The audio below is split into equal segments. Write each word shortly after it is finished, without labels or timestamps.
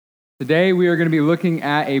Today we are going to be looking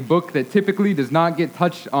at a book that typically does not get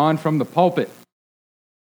touched on from the pulpit.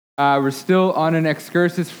 We're still on an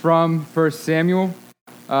excursus from 1 Samuel.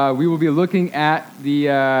 We will be looking at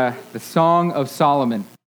the Song of Solomon.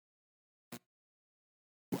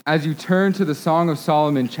 As you turn to the Song of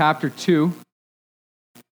Solomon, chapter 2,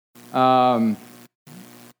 I've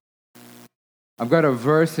got a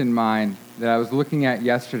verse in mind that I was looking at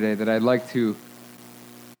yesterday that I'd like to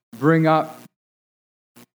bring up.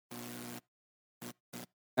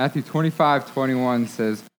 Matthew 25:21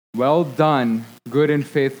 says, "Well done, good and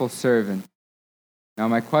faithful servant." Now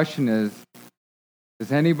my question is,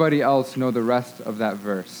 does anybody else know the rest of that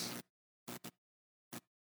verse?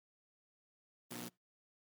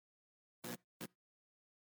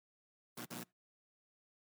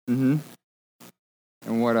 And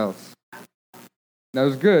what else? That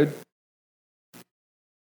was good.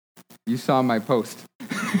 You saw my post.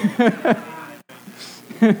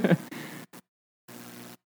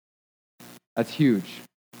 That's huge.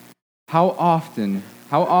 How often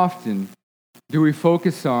do we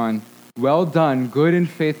focus on well done, good and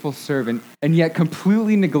faithful servant, and yet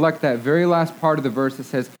completely neglect that very last part of the verse that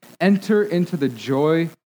says, enter into the joy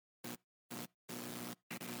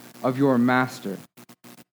of your master.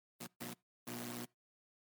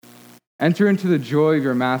 Enter into the joy of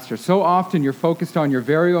your master. So often you're focused on your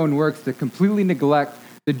very own works that completely neglect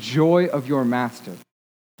the joy of your master.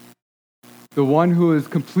 The one who is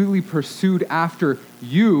completely pursued after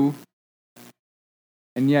you,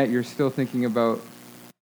 and yet you're still thinking about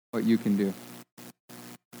what you can do.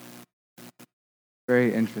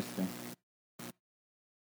 Very interesting.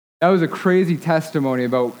 That was a crazy testimony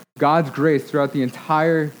about God's grace throughout the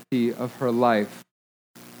entirety of her life.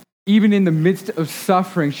 Even in the midst of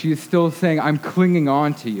suffering, she is still saying, I'm clinging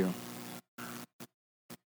on to you.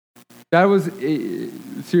 That was,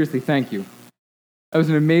 seriously, thank you. That was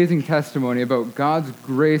an amazing testimony about God's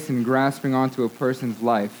grace in grasping onto a person's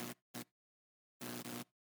life.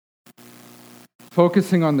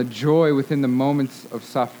 Focusing on the joy within the moments of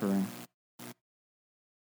suffering.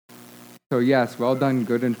 So yes, well done,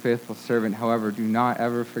 good and faithful servant. However, do not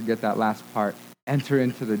ever forget that last part. Enter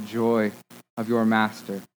into the joy of your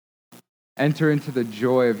master. Enter into the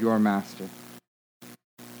joy of your master.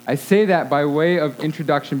 I say that by way of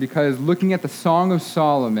introduction because looking at the Song of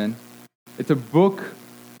Solomon, it's a book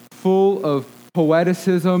full of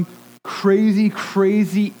poeticism,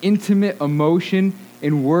 crazy, intimate emotion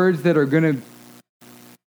in words that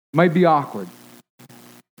might be awkward.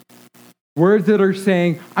 Words that are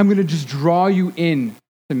saying, I'm going to just draw you in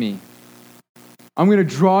to me. I'm going to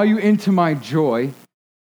draw you into my joy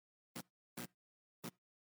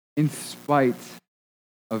in spite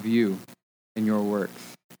of you and your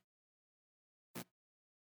works.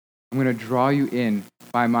 I'm going to draw you in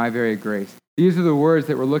by my very grace. These are the words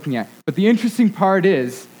that we're looking at. But the interesting part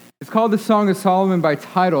is, it's called the Song of Solomon by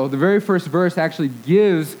title. The very first verse actually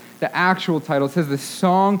gives the actual title. It says the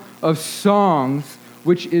Song of Songs,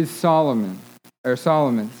 which is Solomon's.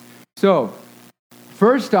 So,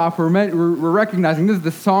 first off, we're recognizing this is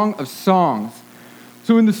the Song of Songs.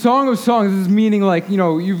 So in the Song of Songs, this is meaning like,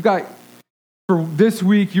 you've got, for this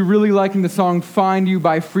week, you're really liking the song Find You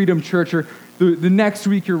by Freedom Church, or the next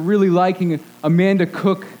week you're really liking Amanda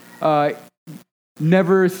Cook,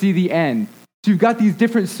 Never See the End. So you've got these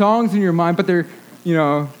different songs in your mind, but they're,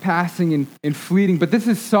 passing and fleeting. But this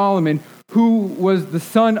is Solomon, who was the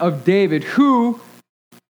son of David, who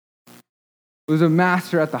was a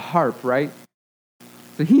master at the harp, right?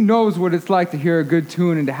 So he knows what it's like to hear a good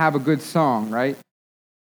tune and to have a good song, right?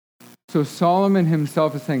 So Solomon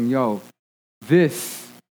himself is saying,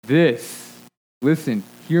 this, listen,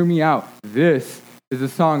 hear me out. This is the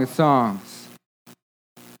Song of Songs.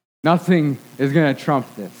 Nothing is going to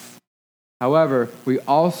trump this. However, we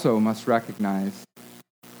also must recognize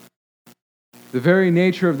the very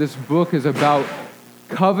nature of this book is about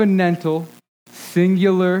covenantal,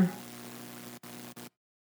 singular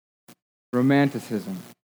romanticism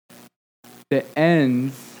that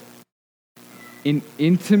ends in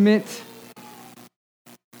intimate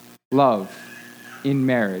love in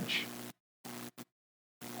marriage.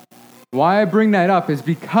 Why I bring that up is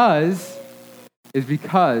because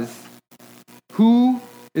who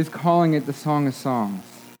is calling it the Song of Songs?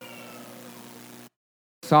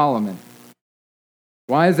 Solomon.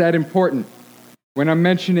 Why is that important? When I'm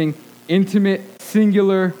mentioning intimate,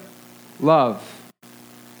 singular love.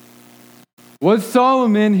 Was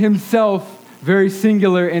Solomon himself very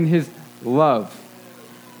singular in his love?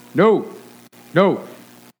 No.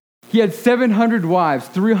 He had 700 wives,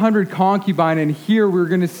 300 concubines, and here we're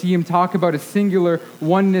going to see him talk about a singular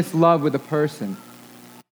oneness love with a person.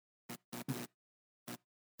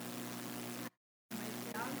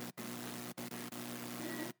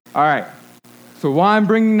 All right. So why I'm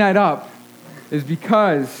bringing that up is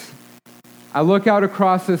because I look out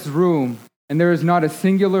across this room and there is not a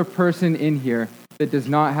singular person in here that does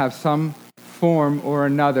not have some form or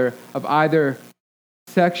another of either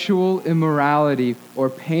sexual immorality or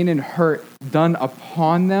pain and hurt done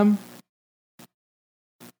upon them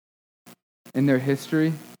in their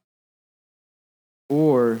history,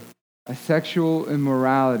 or a sexual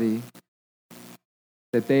immorality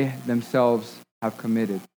that they themselves have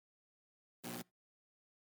committed.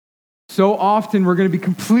 So often we're going to be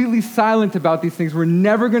completely silent about these things. We're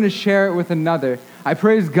never going to share it with another. I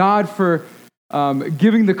praise God for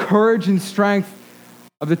giving the courage and strength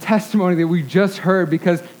of the testimony that we just heard,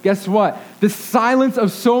 because guess what? The silence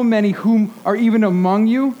of so many whom are even among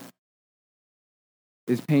you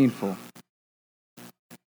is painful.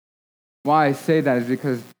 Why I say that is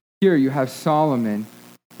because here you have Solomon,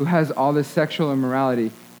 who has all this sexual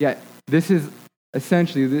immorality, yet this is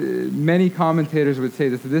essentially, many commentators would say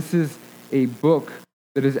this is a book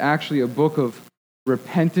that is actually a book of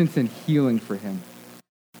repentance and healing for him.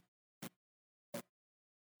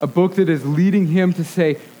 A book that is leading him to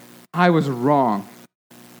say, I was wrong.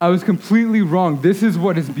 I was completely wrong. This is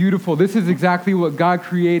what is beautiful. This is exactly what God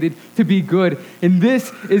created to be good. And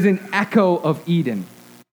this is an echo of Eden.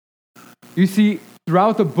 You see,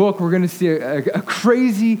 throughout the book, we're going to see a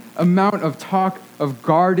crazy amount of talk of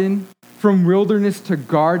garden, from wilderness to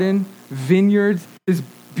garden, vineyards, this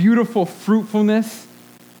beautiful fruitfulness.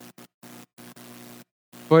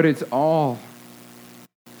 But it's all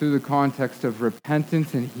through the context of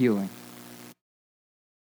repentance and healing.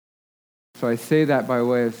 So I say that by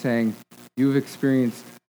way of saying you've experienced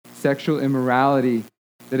sexual immorality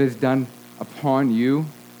that is done upon you.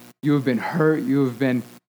 You have been hurt. You have been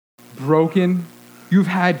broken. You've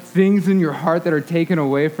had things in your heart that are taken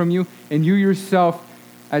away from you, and you yourself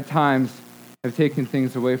at times have taken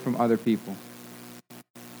things away from other people.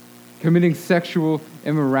 Committing sexual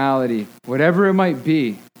immorality, whatever it might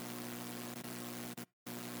be.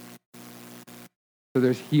 So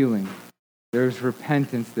there's healing, there's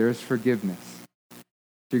repentance, there's forgiveness.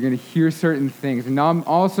 So you're going to hear certain things. And now I'm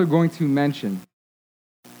also going to mention,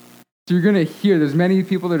 so you're going to hear, there's many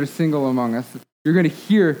people that are single among us. You're going to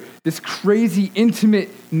hear this crazy intimate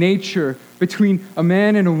nature between a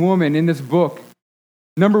man and a woman in this book.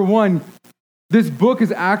 Number one, this book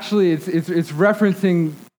is actually, it's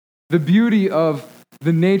referencing the beauty of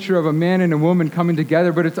the nature of a man and a woman coming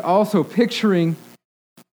together, but it's also picturing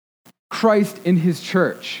Christ in his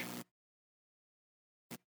church.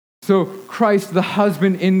 So Christ, the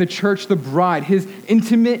husband in the church, the bride, his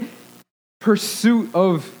intimate pursuit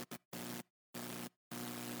of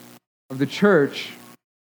the church.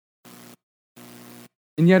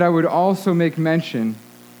 And yet I would also make mention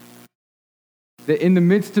that in the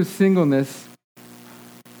midst of singleness,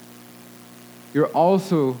 you're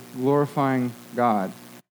also glorifying God.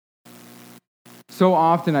 So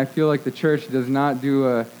often I feel like the church does not do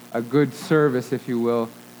a good service, if you will,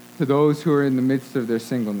 to those who are in the midst of their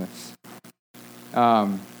singleness.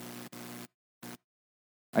 I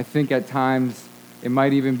think at times it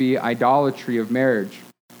might even be idolatry of marriage.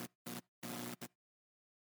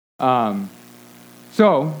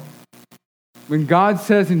 So, when God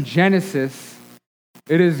says in Genesis,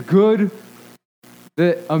 it is good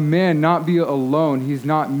that a man not be alone, he's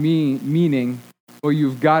not meaning, well,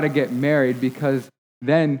 you've got to get married, because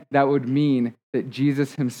then that would mean that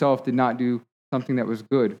Jesus himself did not do something that was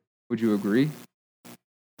good. Would you agree?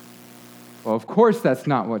 Well, of course that's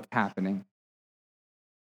not what's happening.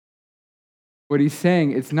 What he's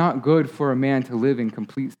saying, it's not good for a man to live in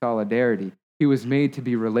complete solidarity. He was made to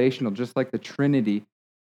be relational, just like the Trinity.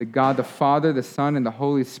 The God, the Father, the Son, and the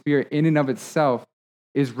Holy Spirit, in and of itself,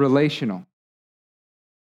 is relational.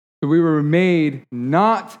 So we were made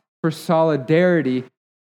not for solidarity,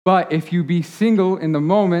 but if you be single in the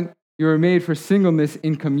moment, you were made for singleness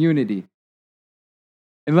in community.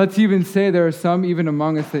 And let's even say there are some even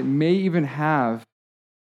among us that may even have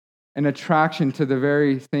an attraction to the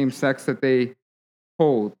very same sex that they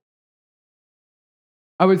hold.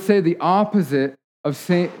 I would say the opposite of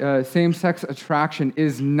same-sex attraction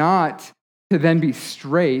is not to then be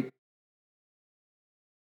straight.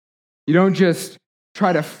 You don't just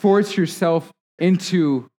try to force yourself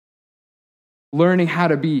into learning how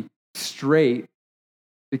to be straight,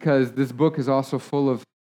 because this book is also full of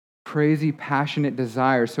crazy, passionate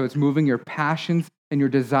desires. So it's moving your passions and your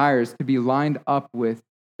desires to be lined up with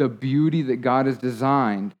the beauty that God has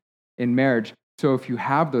designed in marriage. So if you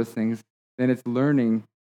have those things, then it's learning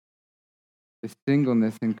the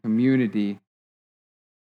singleness and community,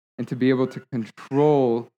 and to be able to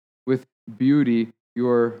control with beauty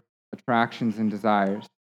your attractions and desires.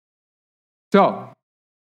 So,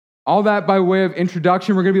 all that by way of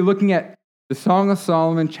introduction. We're going to be looking at the Song of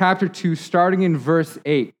Solomon, chapter 2, starting in verse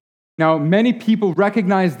 8. Now, many people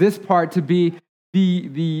recognize this part to be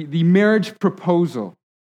the marriage proposal.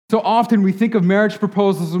 So often we think of marriage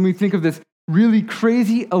proposals when we think of this really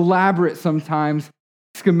crazy, elaborate sometimes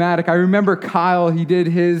schematic. I remember Kyle, he did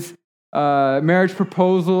his marriage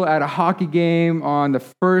proposal at a hockey game on the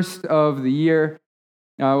first of the year.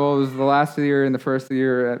 It was the last of the year and the first of the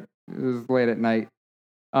year. It was late at night.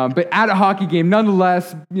 But at a hockey game,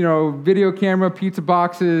 nonetheless, video camera, pizza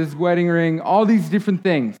boxes, wedding ring, all these different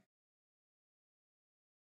things.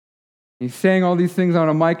 He's saying all these things on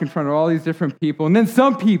a mic in front of all these different people. And then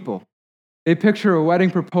some people, they picture a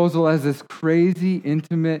wedding proposal as this crazy,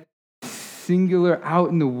 intimate, singular,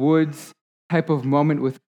 out in the woods type of moment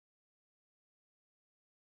with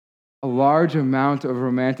a large amount of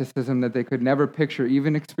romanticism that they could never picture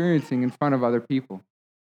even experiencing in front of other people.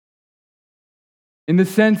 In the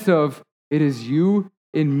sense of, it is you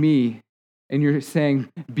and me, and you're saying,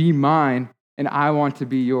 be mine, and I want to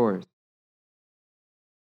be yours.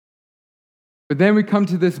 But then we come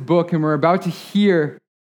to this book, and we're about to hear,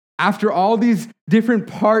 after all these different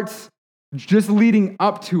parts just leading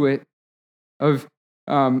up to it, of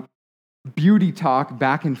beauty talk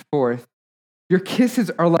back and forth, your kisses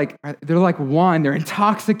are they're like wine, they're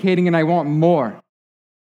intoxicating, and I want more.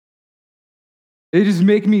 They just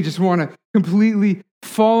make me just want to completely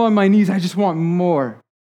fall on my knees. I just want more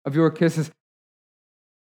of your kisses.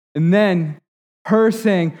 And then her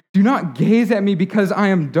saying, do not gaze at me because I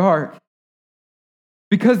am dark.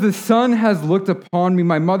 Because the sun has looked upon me.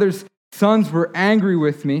 My mother's sons were angry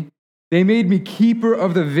with me. They made me keeper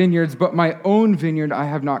of the vineyards, but my own vineyard I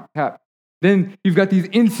have not kept. Then you've got these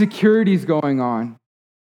insecurities going on.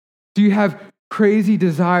 So you have crazy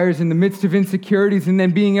desires in the midst of insecurities, and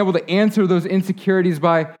then being able to answer those insecurities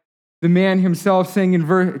by the man himself saying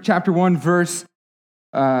in chapter 1, verse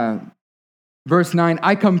 9,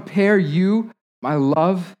 I compare you, my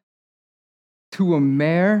love, to a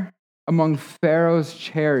mare among Pharaoh's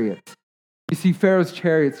chariots. You see, Pharaoh's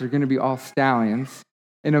chariots are going to be all stallions,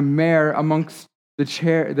 and a mare amongst the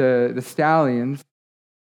stallions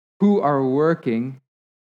who are working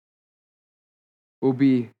will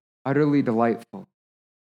be utterly delightful.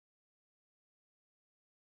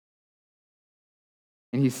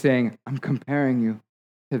 And he's saying, I'm comparing you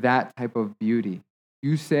to that type of beauty.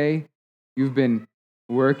 You say you've been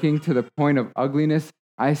working to the point of ugliness.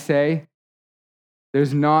 I say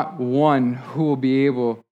there's not one who will be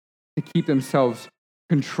able to keep themselves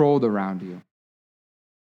controlled around you.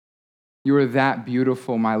 You are that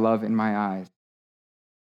beautiful, my love, in my eyes.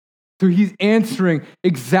 So he's answering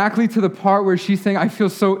exactly to the part where she's saying, I feel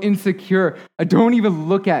so insecure. Don't even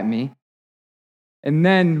look at me. And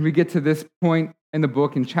then we get to this point in the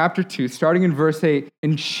book in chapter 2, starting in verse 8,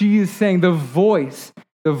 and she is saying, the voice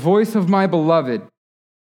of my beloved,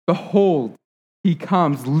 behold, he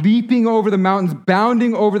comes, leaping over the mountains,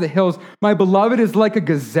 bounding over the hills. My beloved is like a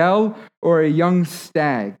gazelle or a young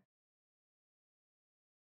stag.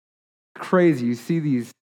 Crazy. You see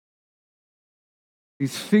these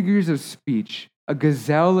figures of speech, a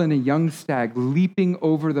gazelle and a young stag leaping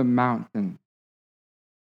over the mountain.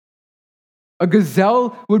 A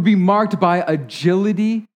gazelle would be marked by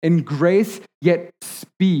agility and grace, yet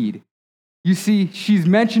speed. You see, she's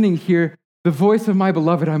mentioning here, the voice of my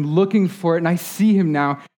beloved, I'm looking for it, and I see him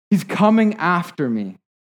now. He's coming after me.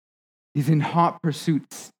 He's in hot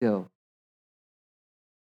pursuit still.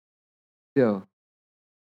 Still.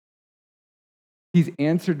 He's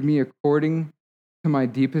answered me according to my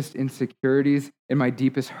deepest insecurities and my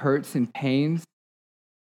deepest hurts and pains,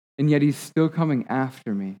 and yet he's still coming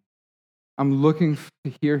after me. I'm looking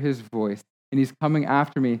to hear his voice, and he's coming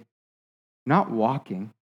after me, not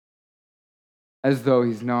walking, as though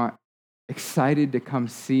he's not excited to come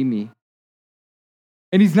see me.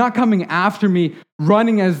 And he's not coming after me,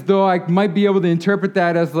 running as though I might be able to interpret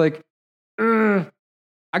that as like, I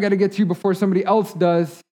got to get to you before somebody else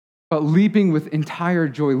does. But leaping with entire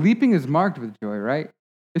joy. Leaping is marked with joy, right?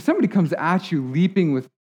 If somebody comes at you leaping with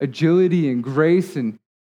agility and grace and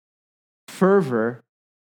fervor,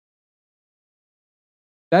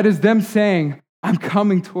 that is them saying, I'm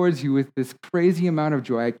coming towards you with this crazy amount of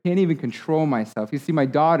joy. I can't even control myself. You see, my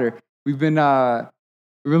daughter, we've been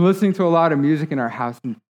listening to a lot of music in our house,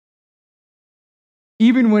 and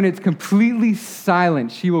even when it's completely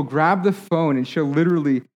silent, she will grab the phone and she'll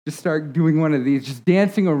literally just start doing one of these, just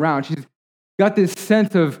dancing around. She's got this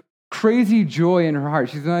sense of crazy joy in her heart.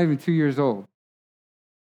 She's not even 2 years old.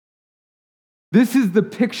 This is the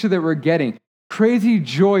picture that we're getting. Crazy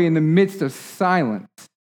joy in the midst of silence.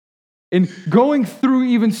 And going through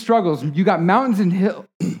even struggles, you got mountains and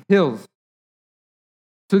hills.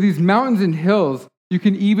 So these mountains and hills, you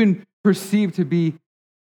can even perceive to be,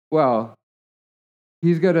 well,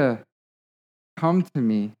 he's going to come to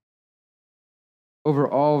me over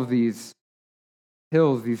all of these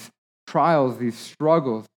hills, these trials, these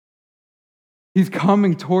struggles. He's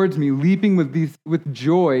coming towards me, leaping with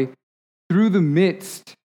joy through the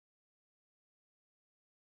midst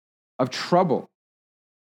of trouble.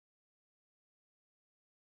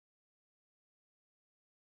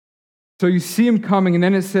 So you see him coming, and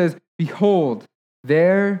then it says, behold,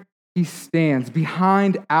 there he stands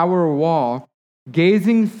behind our wall,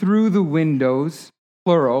 gazing through the windows,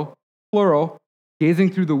 plural,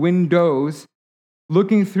 gazing through the windows,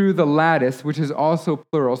 looking through the lattice, which is also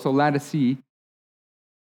plural, so lattice. So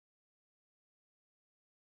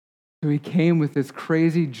he came with this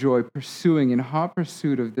crazy joy, pursuing, in hot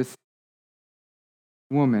pursuit of this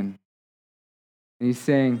woman. And he's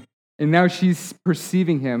saying, and now she's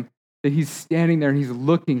perceiving him, that he's standing there and he's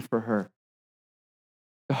looking for her.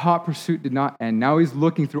 The hot pursuit did not end. Now he's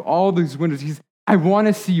looking through all these windows. I want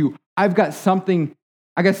to see you. I've got something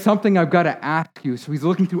I've got to ask you. So he's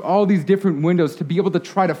looking through all these different windows to be able to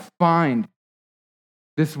try to find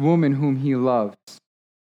this woman whom he loves.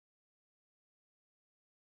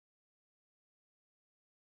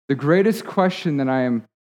 The greatest question that I am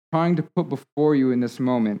trying to put before you in this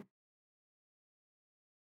moment: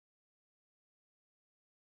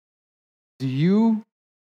 do you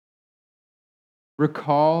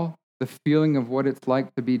recall the feeling of what it's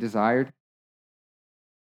like to be desired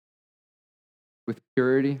with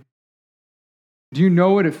purity? Do you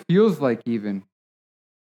know what it feels like even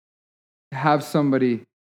to have somebody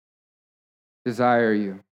desire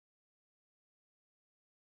you?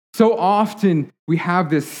 So often we have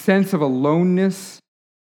this sense of aloneness,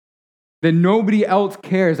 that nobody else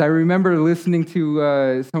cares. I remember listening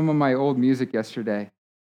to some of my old music yesterday,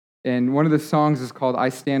 and one of the songs is called I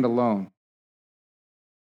Stand Alone.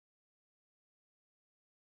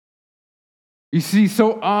 You see,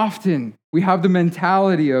 so often we have the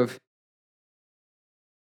mentality of,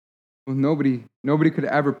 well, nobody could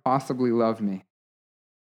ever possibly love me.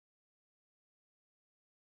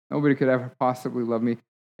 Nobody could ever possibly love me.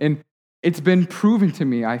 And it's been proven to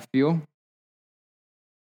me, I feel,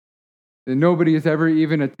 that nobody has ever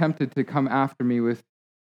even attempted to come after me with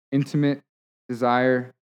intimate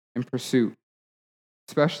desire and pursuit,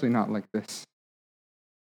 especially not like this.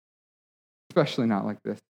 Especially not like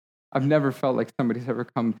this. I've never felt like somebody's ever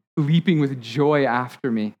come leaping with joy after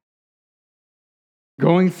me,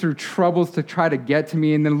 going through troubles to try to get to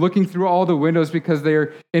me, and then looking through all the windows because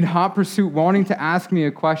they're in hot pursuit, wanting to ask me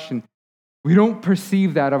a question. We don't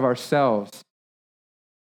perceive that of ourselves.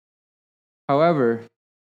 However,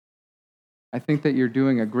 I think that you're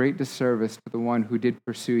doing a great disservice to the one who did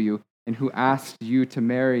pursue you and who asked you to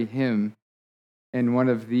marry him in one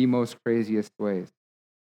of the most craziest ways.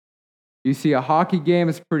 You see, a hockey game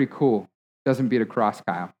is pretty cool. Doesn't beat a cross,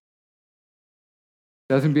 Kyle.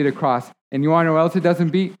 Doesn't beat a cross. And you want to know what else it doesn't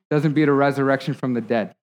beat? Doesn't beat a resurrection from the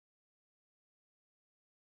dead.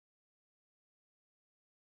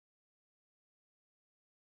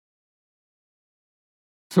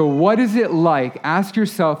 So what is it like? Ask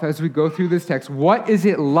yourself as we go through this text, what is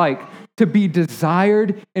it like to be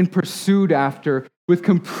desired and pursued after with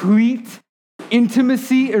complete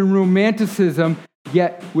intimacy and romanticism,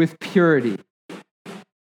 yet with purity?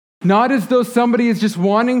 Not as though somebody is just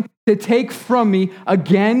wanting to take from me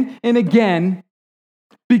again and again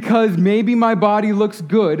because maybe my body looks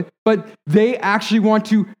good, but they actually want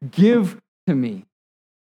to give to me.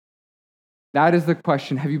 That is the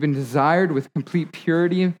question. Have you been desired with complete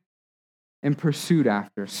purity and pursued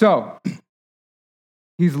after? So,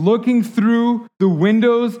 he's looking through the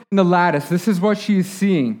windows and the lattice. This is what she is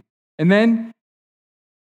seeing. And then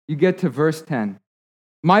you get to verse 10.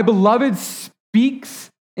 My beloved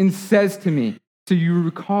speaks and says to me. So you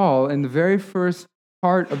recall in the very first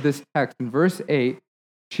part of this text, in verse 8,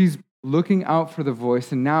 she's looking out for the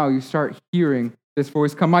voice, and now you start hearing this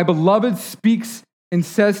voice come. My beloved speaks and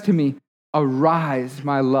says to me, arise,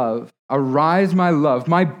 my love,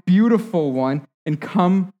 my beautiful one, and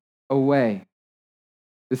come away.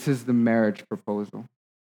 This is the marriage proposal.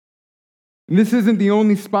 And this isn't the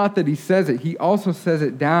only spot that he says it. He also says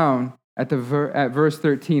it down at verse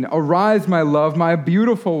 13. Arise, my love, my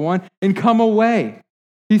beautiful one, and come away.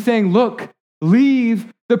 He's saying, look,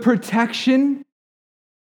 leave the protection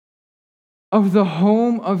of the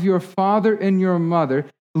home of your father and your mother.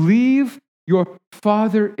 Leave your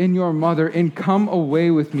father and your mother and come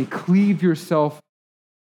away with me. Cleave yourself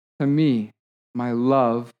to me, my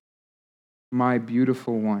love, my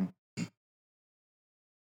beautiful one.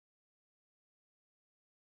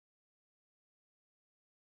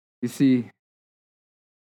 You see,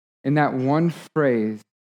 in that one phrase,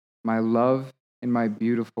 my love and my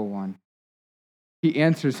beautiful one, he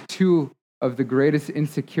answers two of the greatest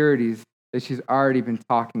insecurities that she's already been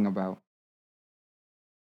talking about.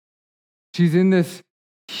 She's in this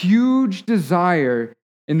huge desire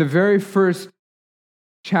in the very first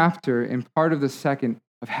chapter and part of the second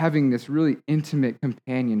of having this really intimate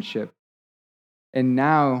companionship. And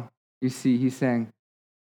now, you see, he's saying,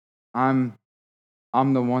 I'm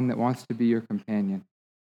the one that wants to be your companion.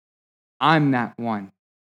 I'm that one.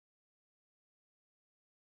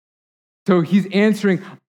 So he's answering,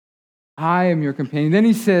 I am your companion. Then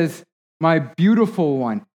he says, my beautiful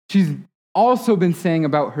one. She's also been saying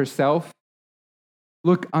about herself,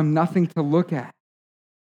 look, I'm nothing to look at.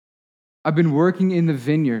 I've been working in the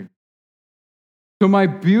vineyard. So my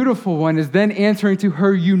beautiful one is then answering to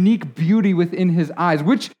her unique beauty within his eyes,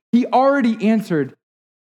 which he already answered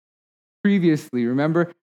previously.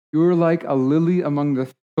 Remember, you were like a lily among the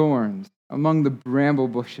thorns, among the bramble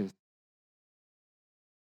bushes.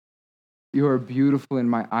 You are beautiful in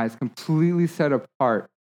my eyes, completely set apart.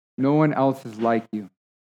 No one else is like you.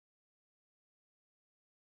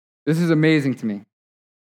 This is amazing to me.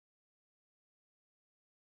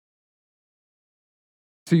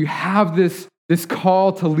 So you have this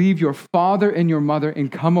call to leave your father and your mother and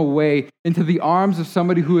come away into the arms of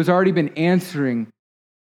somebody who has already been answering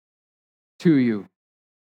to you,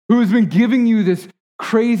 who has been giving you this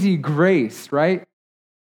crazy grace, right?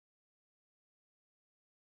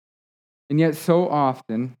 And yet so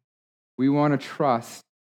often we want to trust.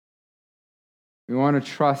 We want to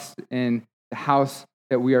trust in the house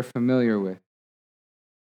that we are familiar with.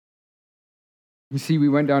 You see, we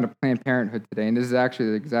went down to Planned Parenthood today, and this is actually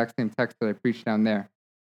the exact same text that I preached down there.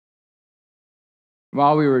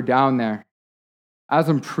 While we were down there, as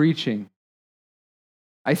I'm preaching,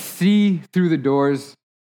 I see through the doors,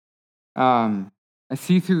 this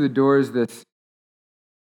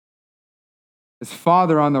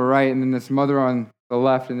father on the right, and then this mother on the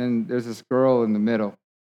left, and then there's this girl in the middle.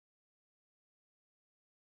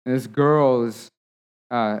 And this girl is,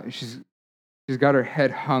 she's got her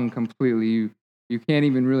head hung completely. You can't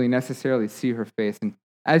even really necessarily see her face. And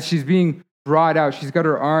as she's being brought out, she's got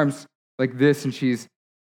her arms like this, and she's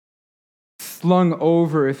slung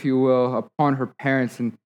over, if you will, upon her parents.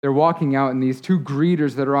 And they're walking out, and these two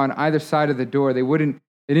greeters that are on either side of the door, they didn't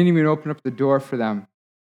even open up the door for them.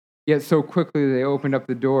 Yet so quickly they opened up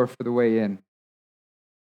the door for the way in.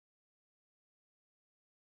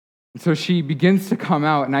 And so she begins to come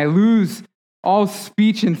out, and I lose all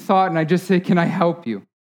speech and thought, and I just say, can I help you?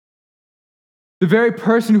 The very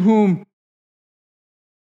person whom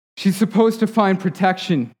she's supposed to find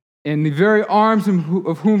protection in, the very arms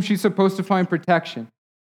of whom she's supposed to find protection,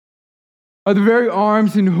 are the very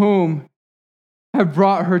arms in whom have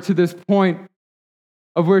brought her to this point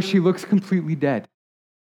of where she looks completely dead.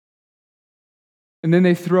 And then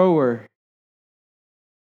they throw her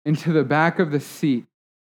into the back of the seat,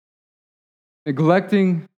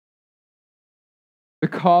 neglecting the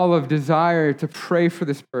call of desire to pray for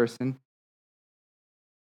this person.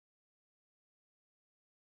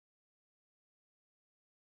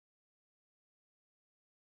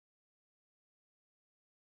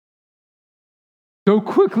 So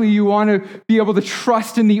quickly you want to be able to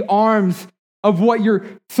trust in the arms of what you're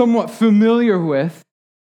somewhat familiar with,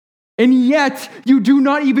 and yet you do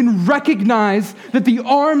not even recognize that the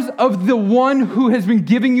arms of the one who has been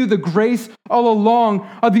giving you the grace all along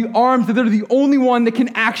are the arms that are the only one that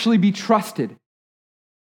can actually be trusted.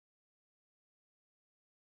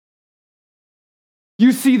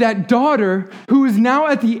 You see, that daughter who is now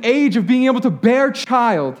at the age of being able to bear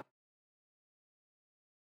child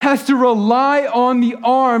has to rely on the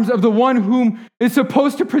arms of the one whom is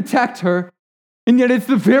supposed to protect her, and yet it's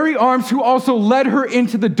the very arms who also led her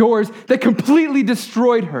into the doors that completely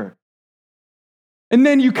destroyed her. And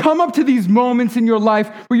then you come up to these moments in your life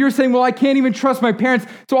where you're saying, well, I can't even trust my parents,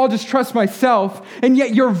 so I'll just trust myself. And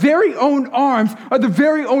yet your very own arms are the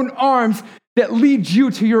very own arms that lead you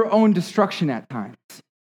to your own destruction at times.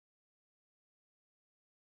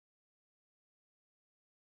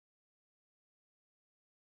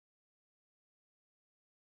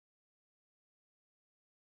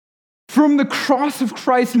 From the cross of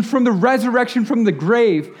Christ and from the resurrection from the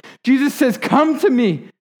grave, Jesus says, come to me.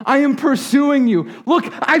 I am pursuing you. Look,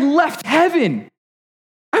 I left heaven.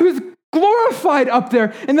 I was glorified up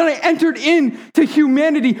there, and then I entered into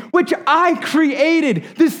humanity, which I created,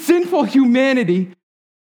 this sinful humanity,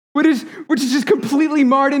 which is just completely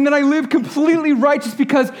marred, and then I live completely righteous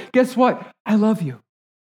because, guess what? I love you.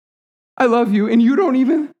 I love you, and you don't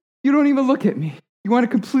even look at me. You want to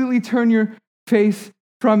completely turn your face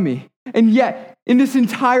from me. And yet, in this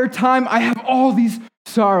entire time, I have all these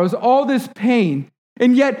sorrows, all this pain.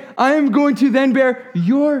 And yet, I am going to then bear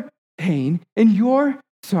your pain and your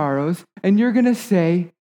sorrows. And you're going to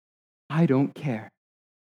say, I don't care.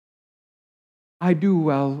 I do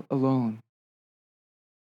well alone.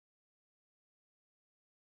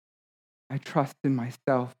 I trust in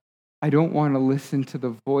myself. I don't want to listen to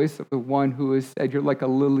the voice of the one who has said, you're like a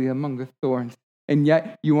lily among the thorns. And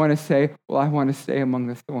yet you want to say, well, I want to stay among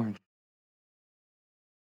the thorns.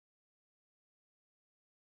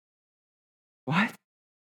 What?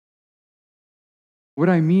 What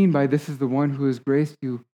I mean by this is the one who has graced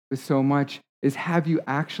you with so much is, have you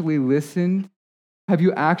actually listened? Have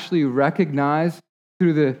you actually recognized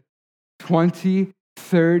through the 20,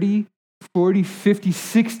 30, 40, 50,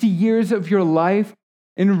 60 years of your life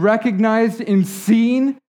and recognized and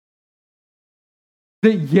seen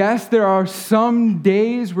that yes, there are some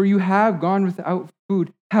days where you have gone without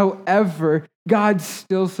food. However, God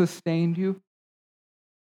still sustained you.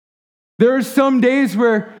 There are some days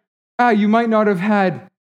where you might not have had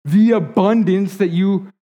the abundance that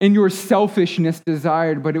you in your selfishness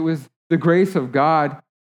desired, but it was the grace of God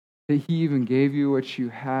that He even gave you what you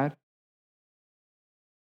had.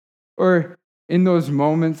 Or in those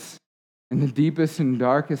moments, in the deepest and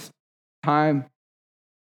darkest time,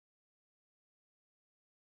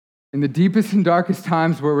 in the deepest and darkest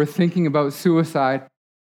times where we're thinking about suicide,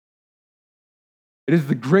 it is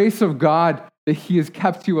the grace of God that He has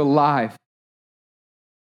kept you alive.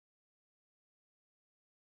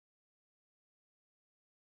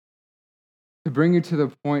 To bring you to the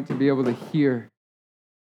point to be able to hear,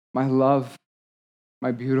 my love,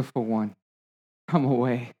 my beautiful one, come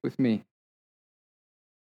away with me.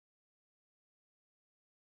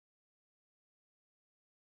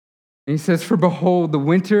 And He says, for behold, the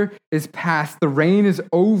winter is past, the rain is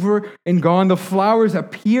over and gone, the flowers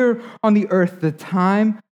appear on the earth, the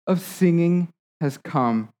time of singing has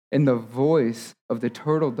come, and the voice of the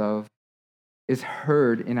turtle dove is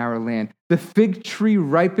heard in our land. The fig tree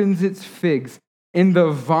ripens its figs, and the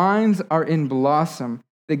vines are in blossom.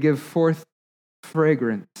 They give forth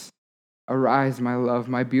fragrance. Arise, my love,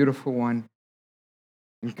 my beautiful one,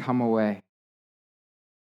 and come away.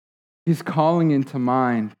 He's calling into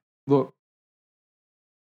mind, look,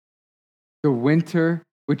 the winter,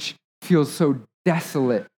 which feels so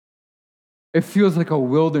desolate. It feels like a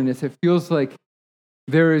wilderness. It feels like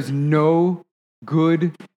there is no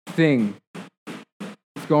good thing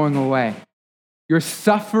that's going away. Your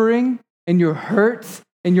suffering and your hurts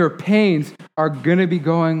and your pains are going to be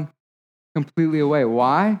going completely away.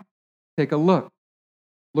 Why? Take a look.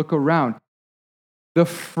 Look around. The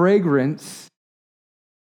fragrance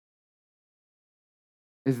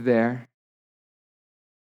is there.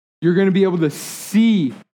 You're going to be able to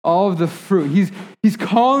see all of the fruit. He's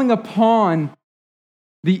calling upon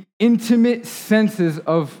the intimate senses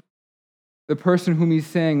of the person whom He's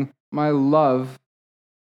saying, my love,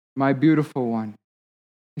 my beautiful one.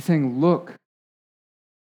 He's saying, look,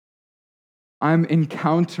 I'm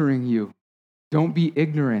encountering you. Don't be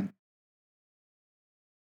ignorant.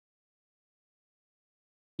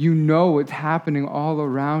 You know what's happening all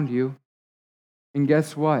around you. And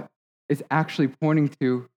guess what? It's actually pointing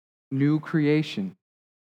to new creation.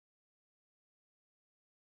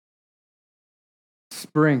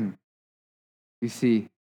 Spring, you see.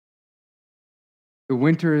 The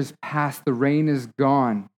winter is past, the rain is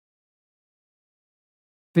gone.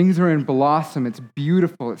 Things are in blossom. It's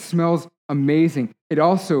beautiful. It smells amazing. It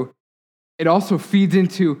also feeds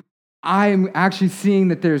into, I am actually seeing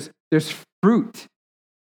that there's fruit.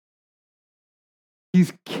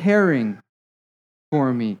 He's caring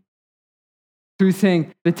for me. So He's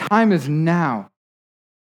saying, the time is now.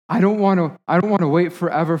 I don't want to wait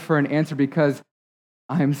forever for an answer because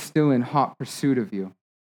I am still in hot pursuit of you.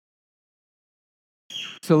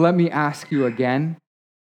 So let me ask you again,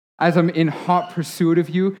 as I'm in hot pursuit of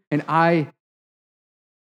you, and I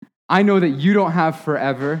know that you don't have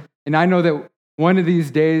forever, and I know that one of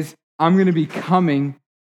these days I'm going to be coming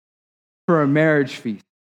for a marriage feast.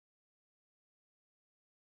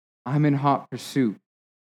 I'm in hot pursuit.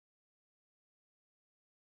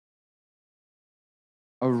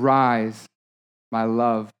 Arise, my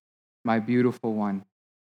love, my beautiful one.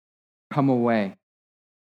 Come away.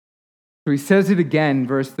 So He says it again,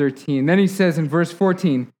 verse 13. Then He says in verse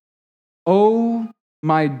 14, "O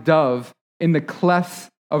my dove in the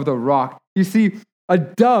clefts of the rock." You see, a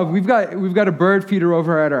dove, we've got a bird feeder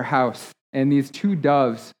over at our house, and these two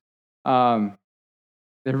doves, they're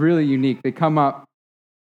really unique. They come up,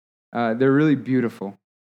 they're really beautiful.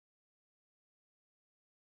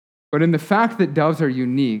 But in the fact that doves are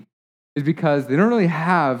unique, is because they don't really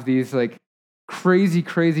have these like crazy,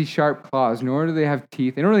 crazy sharp claws, nor do they have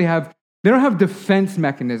teeth. They don't have defense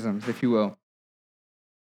mechanisms, if you will.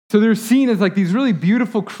 So they're seen as like these really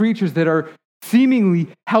beautiful creatures that are seemingly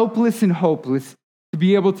helpless and hopeless to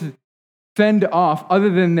be able to fend off other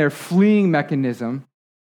than their fleeing mechanism.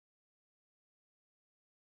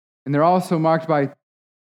 And they're also marked by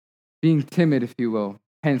being timid, if you will,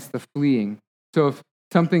 hence the fleeing. So if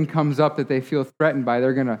something comes up that they feel threatened by,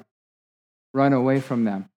 they're going to run away from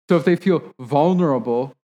them. So if they feel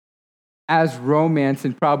vulnerable as romance,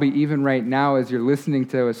 and probably even right now as you're listening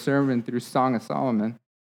to a sermon through Song of Solomon,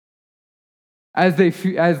 as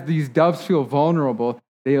these doves feel vulnerable,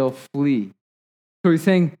 they'll flee. So he's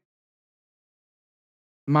saying,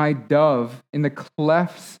 my dove, in the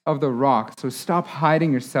clefts of the rock, so stop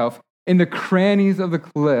hiding yourself in the crannies of the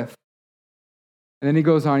cliff. And then he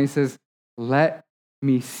goes on, he says, let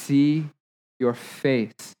me see your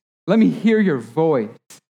face. Let me hear your voice.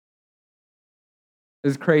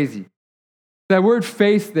 This is crazy. That word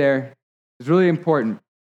face there is really important.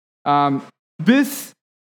 This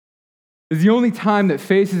is the only time that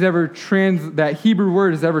face is ever that Hebrew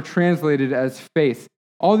word is ever translated as face.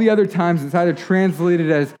 All the other times it's either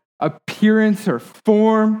translated as appearance or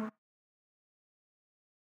form.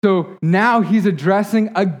 So now he's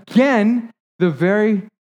addressing again the very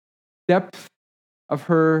depth of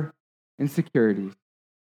her insecurities.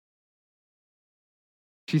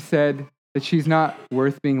 She said that she's not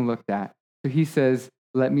worth being looked at. So he says,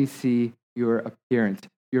 let me see your appearance,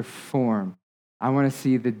 your form. I want to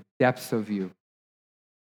see the depths of you.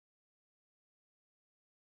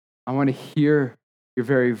 I want to hear your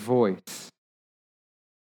very voice.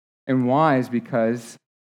 And why is because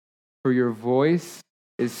for your voice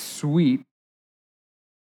is sweet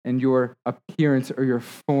and your appearance or your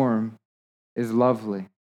form is lovely.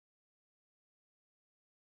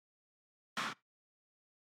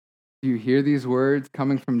 Do you hear these words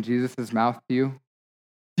coming from Jesus' mouth to you?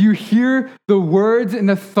 Do you hear the words and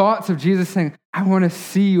the thoughts of Jesus saying, I want to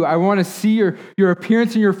see you. I want to see your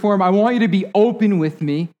appearance and your form. I want you to be open with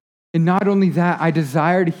me. And not only that, I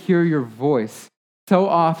desire to hear your voice. So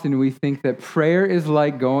often we think that prayer is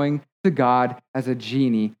like going to God as a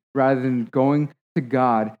genie rather than going to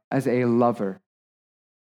God as a lover.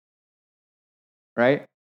 Right?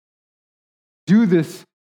 Do this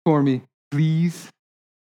for me, please.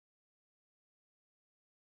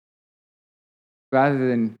 Rather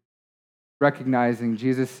than recognizing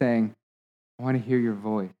Jesus saying, I want to hear your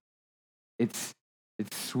voice. It's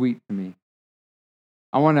sweet to me.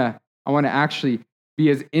 I want to actually be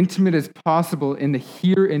as intimate as possible in the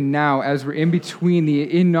here and now as we're in between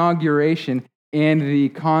the inauguration and the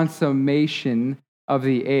consummation of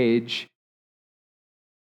the age.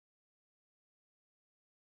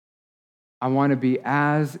 I want to be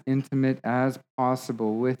as intimate as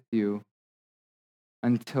possible with you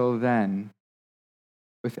until then,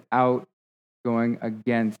 without going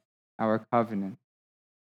against our covenant.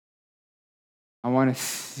 I want to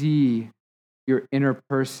see your inner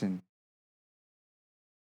person.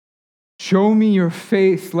 Show me your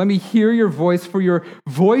face. Let me hear your voice, for your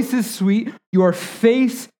voice is sweet. Your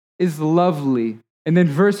face is lovely. And then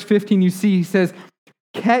verse 15, you see, he says,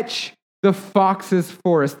 catch the foxes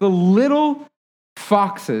for us, the little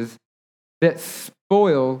foxes that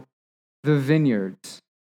spoil the vineyards,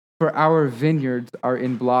 for our vineyards are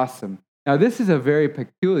in blossom. Now, this is a very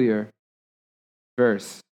peculiar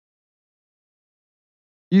verse.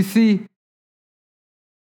 You see,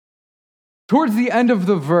 towards the end of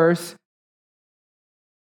the verse,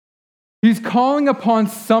 he's calling upon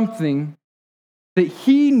something that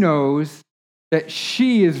he knows that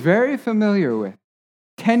she is very familiar with,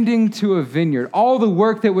 tending to a vineyard, all the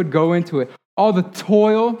work that would go into it, all the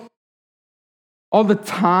toil, all the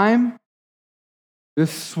time, the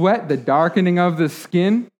sweat, the darkening of the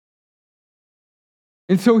skin.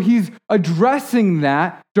 And so he's addressing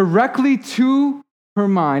that directly to her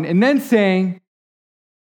mind and then saying,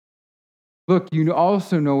 look, you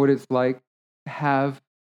also know what it's like to have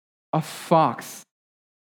a fox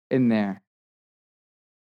in there.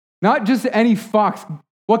 Not just any fox.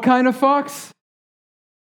 What kind of fox?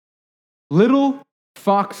 Little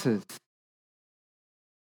foxes.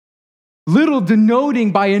 Little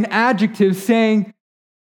denoting by an adjective saying,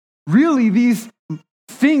 really, these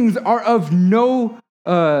things are of no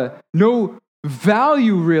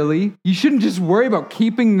value, really. You shouldn't just worry about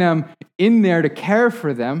keeping them in there to care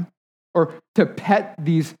for them or to pet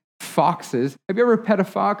these foxes. Have you ever pet a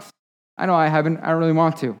fox? I know I haven't. I don't really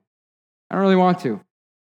want to.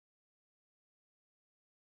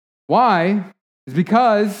 Why? It's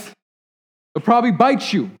because they'll probably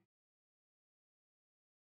bite you.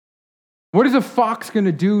 What is a fox going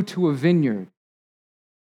to do to a vineyard?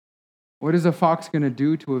 What is a fox going to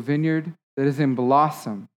do to a vineyard that is in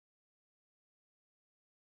blossom?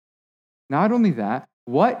 Not only that,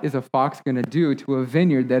 what is a fox going to do to a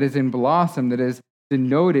vineyard that is in blossom, that is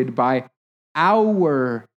denoted by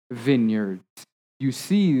our vineyards? You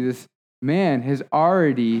see, this man has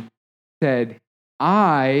already said,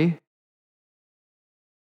 I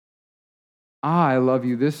love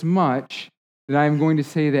you this much that I'm going to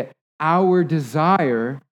say that our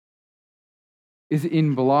desire is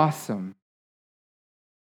in blossom.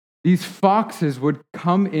 These foxes would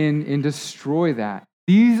come in and destroy that.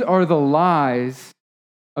 These are the lies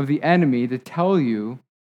of the enemy to tell you,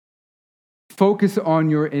 focus on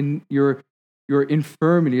your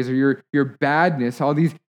infirmities or your badness, all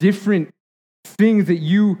these different things that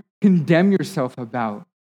you condemn yourself about.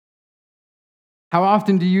 How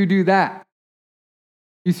often do you do that?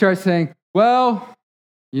 You start saying, well,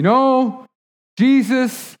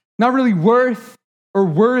 Jesus, not really worth or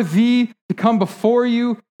worthy to come before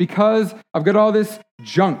you because I've got all this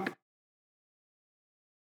junk.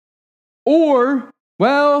 Or,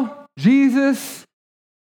 well, Jesus,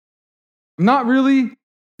 I'm not really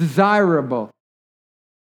desirable.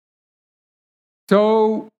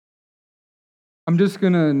 So I'm just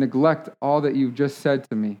going to neglect all that you've just said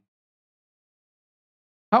to me.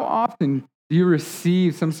 How often do you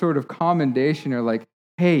receive some sort of commendation or like,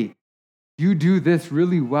 hey, you do this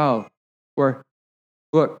really well? Or,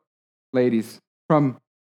 look, ladies, from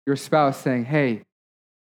your spouse saying, hey,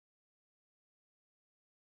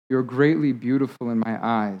 you're greatly beautiful in my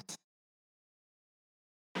eyes.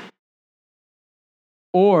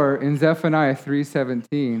 Or in Zephaniah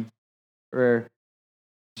 3:17, where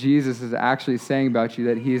Jesus is actually saying about you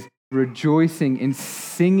that he's rejoicing and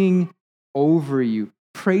singing over you,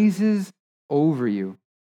 praises over you.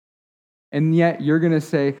 And yet you're going to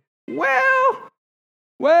say, well,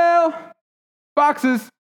 foxes,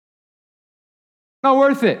 not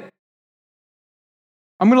worth it.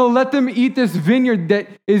 I'm going to let them eat this vineyard that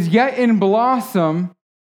is yet in blossom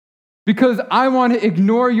because I want to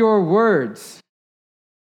ignore your words.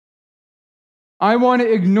 I want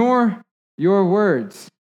to ignore your words.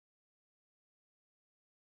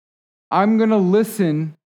 I'm going to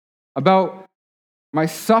listen about my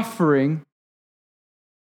suffering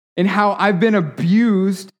and how I've been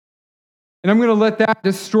abused, and I'm going to let that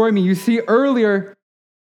destroy me. You see, earlier,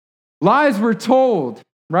 lies were told,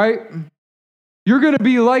 right? You're going to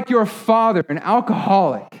be like your father, an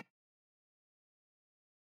alcoholic.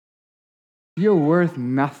 You're worth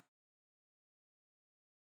nothing.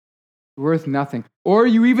 Worth nothing. Or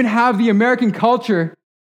you even have the American culture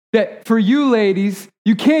that for you ladies,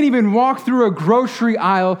 you can't even walk through a grocery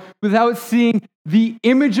aisle without seeing the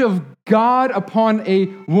image of God upon a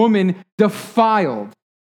woman defiled.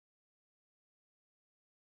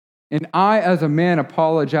 And I, as a man,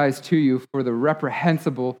 apologize to you for the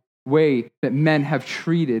reprehensible way that men have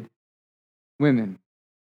treated women.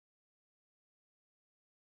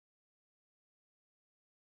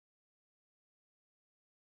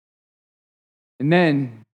 And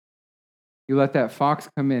then you let that fox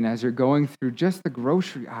come in as you're going through just the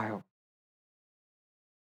grocery aisle,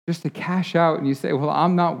 just to cash out, and you say, well,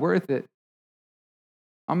 I'm not worth it.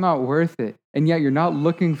 I'm not worth it. And yet you're not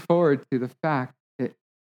looking forward to the fact that,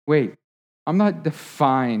 wait, I'm not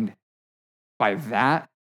defined by that.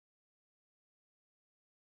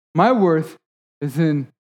 My worth is in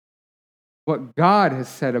what God has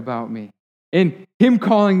said about me, in Him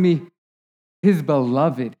calling me His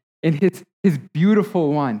beloved, and His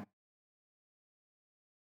beautiful one.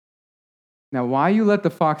 Now, why you let the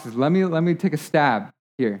foxes, let me take a stab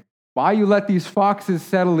here. Why you let these foxes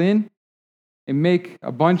settle in and make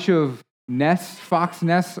a bunch of nests, fox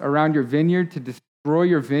nests around your vineyard to destroy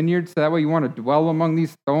your vineyard so that way you want to dwell among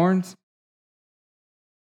these thorns?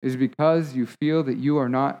 Is because you feel that you are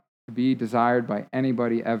not to be desired by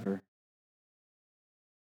anybody ever.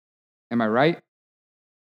 Am I right?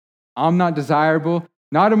 I'm not desirable.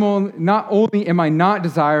 Not only am I not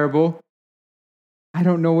desirable, I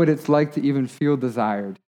don't know what it's like to even feel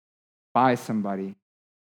desired by somebody.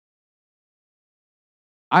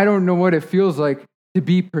 I don't know what it feels like to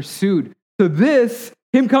be pursued. So this,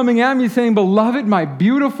 Him coming at me saying, beloved, my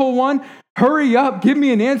beautiful one, hurry up, give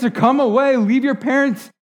me an answer, come away, leave your parents.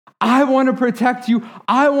 I want to protect you.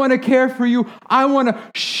 I want to care for you. I want to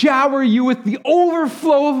shower you with the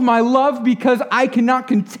overflow of my love because I cannot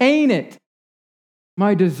contain it.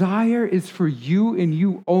 My desire is for you and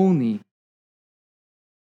you only.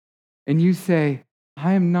 And you say,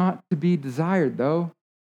 I am not to be desired, though.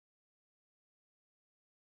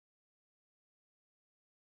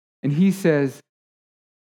 And He says,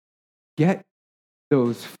 get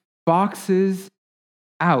those foxes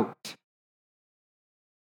out.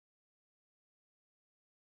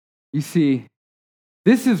 You see,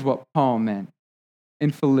 this is what Paul meant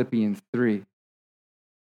in Philippians 3,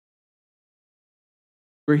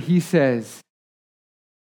 where he says,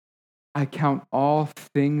 I count all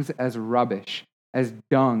things as rubbish, as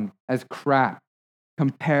dung, as crap,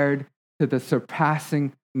 compared to the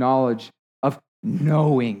surpassing knowledge of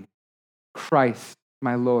knowing Christ,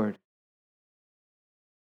 my Lord.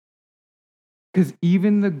 Because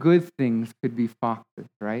even the good things could be foxes,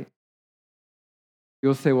 right?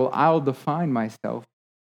 You'll say, well, I'll define myself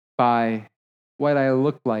by what I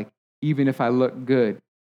look like, even if I look good,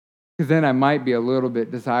 because then I might be a little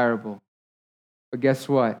bit desirable. But guess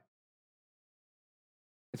what?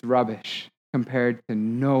 It's rubbish compared to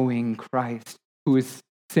knowing Christ, who is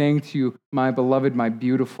saying to you, my beloved, my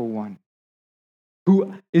beautiful one,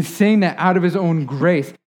 who is saying that out of his own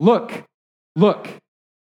grace. Look,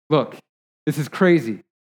 this is crazy.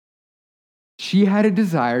 She had a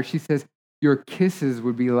desire. She says, your kisses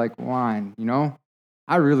would be like wine,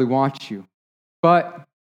 I really want you, but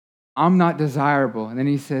I'm not desirable. And then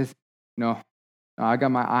he says, no, I got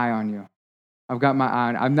my eye on you. I've got my eye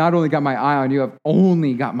on you. I've not only got my eye on you, I've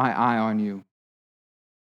only got my eye on you.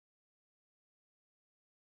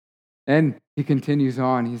 And he continues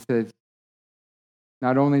on. He says,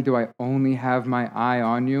 not only do I only have my eye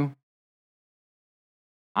on you,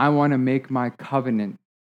 I want to make my covenant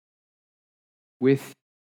with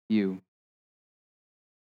you.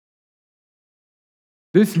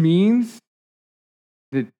 This means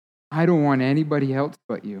that I don't want anybody else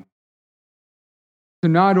but you. So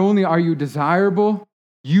not only are you desirable,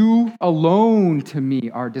 you alone to me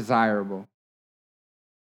are desirable.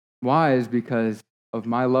 Why? Is because of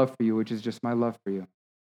my love for you, which is just my love for you.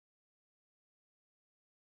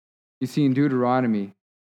 You see, in Deuteronomy,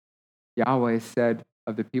 Yahweh said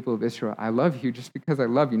of the people of Israel, I love you just because I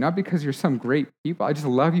love you, not because you're some great people. I just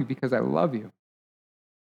love you because I love you.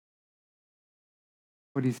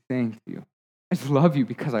 What he's saying to you, I just love you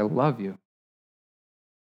because I love you.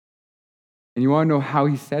 And you want to know how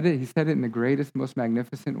he said it? He said it in the greatest, most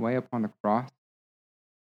magnificent way upon the cross.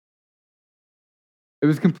 It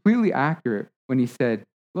was completely accurate when he said,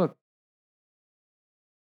 look,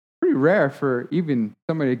 pretty rare for even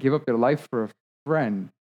somebody to give up their life for a friend,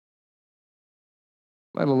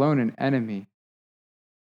 let alone an enemy.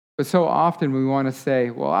 But so often we want to say,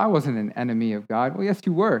 well, I wasn't an enemy of God. Well, yes,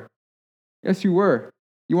 you were. Yes, you were.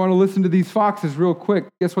 You want to listen to these foxes real quick.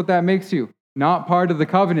 Guess what that makes you? Not part of the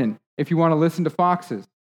covenant if you want to listen to foxes.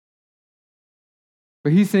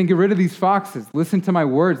 But he's saying, get rid of these foxes. Listen to my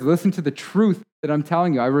words. Listen to the truth that I'm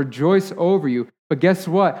telling you. I rejoice over you. But guess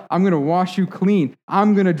what? I'm going to wash you clean.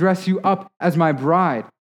 I'm going to dress you up as my bride.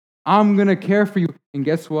 I'm going to care for you. And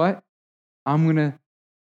guess what? I'm going to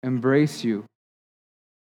embrace you.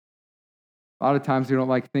 A lot of times we don't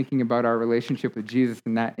like thinking about our relationship with Jesus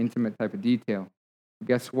in that intimate type of detail. But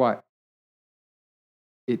guess what?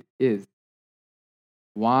 It is.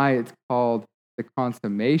 Why it's called the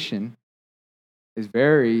consummation is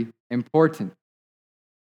very important.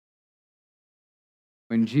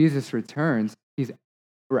 When Jesus returns,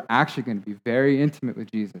 we're actually going to be very intimate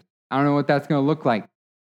with Jesus. I don't know what that's going to look like,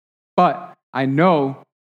 but I know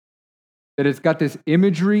that it's got this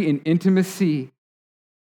imagery and intimacy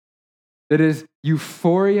that is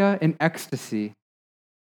euphoria and ecstasy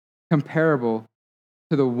comparable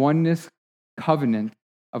to the oneness covenant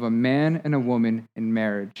of a man and a woman in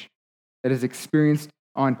marriage that is experienced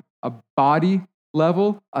on a body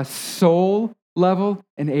level, a soul level,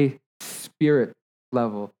 and a spirit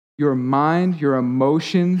level. Your mind, your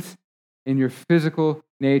emotions, and your physical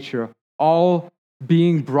nature all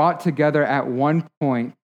being brought together at one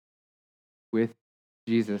point with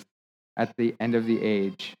Jesus at the end of the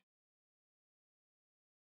age.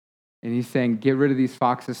 And he's saying, get rid of these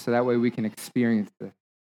foxes so that way we can experience this.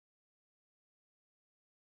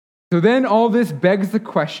 So then all this begs the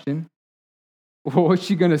question, well, what's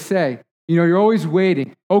she going to say? You're always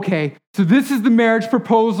waiting. Okay, so this is the marriage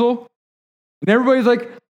proposal. And everybody's like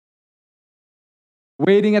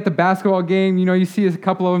waiting at the basketball game. You see a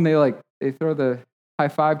couple of them, they throw the high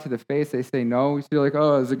five to the face. They say no. So you're like,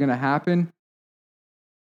 oh, is it going to happen?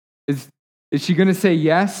 Is she going to say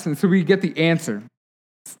yes? And so we get the answer.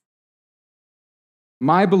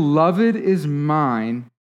 My beloved is mine,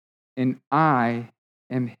 and I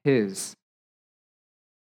am his.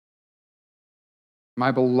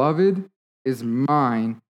 My beloved is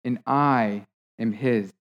mine, and I am his.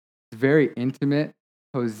 It's very intimate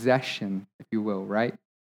possession, if you will, right?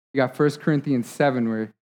 You got 1 Corinthians 7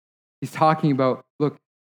 where he's talking about, look,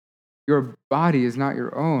 your body is not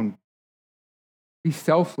your own. Be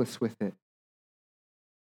selfless with it.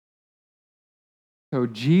 So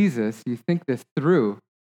Jesus, you think this through,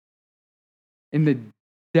 in the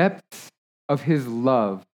depths of his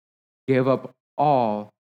love, gave up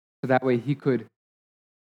all so that way he could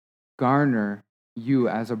garner you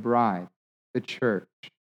as a bride, the church.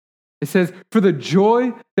 It says, for the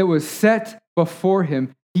joy that was set before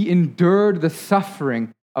him, he endured the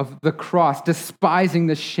suffering of the cross, despising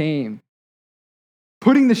the shame,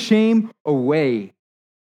 putting the shame away.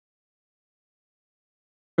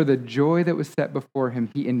 For the joy that was set before him,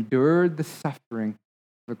 he endured the suffering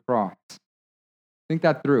of the cross. Think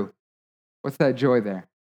that through. What's that joy there?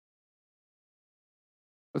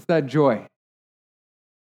 What's that joy?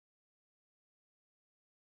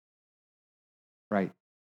 Right.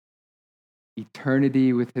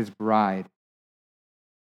 Eternity with his bride.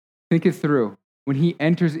 Think it through. When he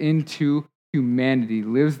enters into humanity,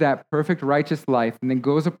 lives that perfect righteous life, and then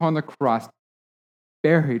goes upon the cross,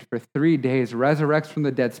 buried for 3 days, resurrects from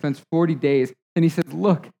the dead, spends 40 days, and he says,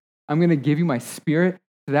 look, I'm going to give you my spirit.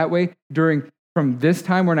 So that way, from this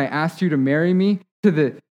time when I asked you to marry me to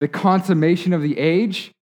the consummation of the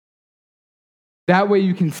age, that way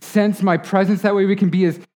you can sense my presence. That way we can be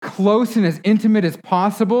as close and as intimate as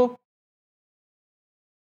possible.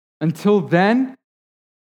 Until then,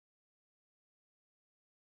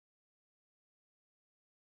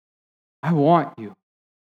 I want you.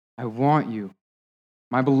 I want you.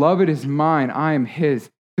 My beloved is mine. I am his.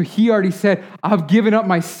 So he already said, I've given up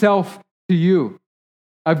myself to you.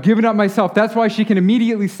 I've given up myself. That's why she can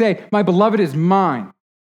immediately say, my beloved is mine.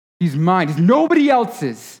 He's mine. He's nobody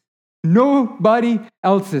else's. Nobody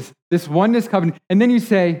else's. This oneness covenant. And then you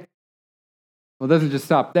say, well, it doesn't just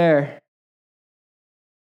stop there.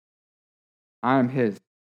 I am his.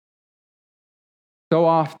 So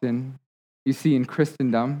often, you see in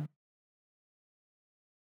Christendom,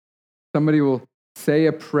 somebody will say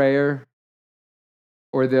a prayer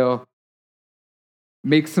or they'll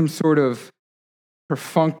make some sort of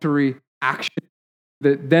perfunctory action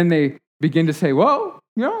that then they begin to say, well,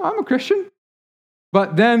 I'm a Christian.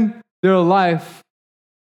 But then their life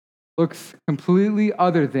looks completely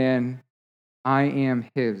other than I am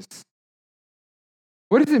his.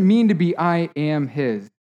 What does it mean to be I am his?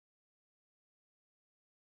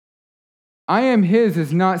 I am his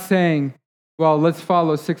is not saying, well, let's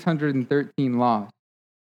follow 613 laws. That's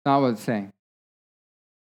not what it's saying.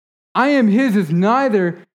 I am his is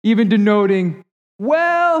neither even denoting,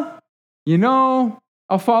 well,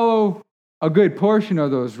 I'll follow a good portion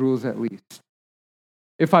of those rules at least,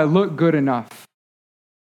 if I look good enough.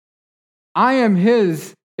 I am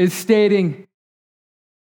his is stating,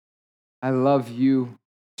 I love you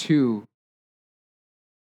too.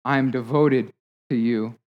 I am devoted to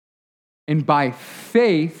you. And by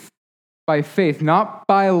faith, not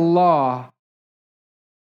by law,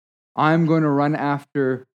 I'm going to run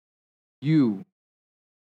after you,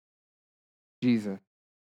 Jesus.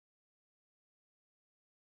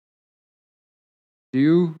 Do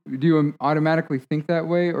you automatically think that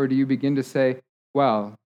way, or do you begin to say,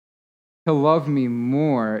 well, he'll love me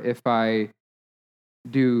more if I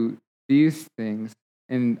do these things,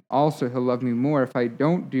 and also he'll love me more if I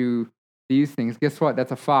don't do these things? Guess what?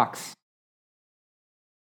 That's a fox.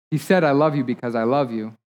 He said, I love you because I love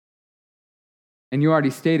you. And you already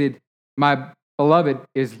stated, my beloved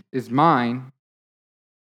is mine,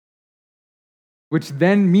 which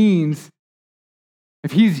then means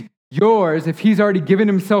if he's yours, if he's already given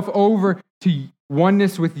himself over to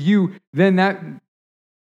oneness with you, then that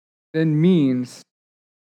means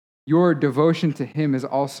your devotion to him is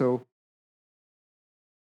also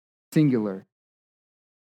singular.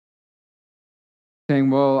 Saying,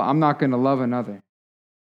 well, I'm not going to love another.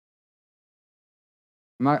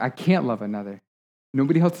 I can't love another.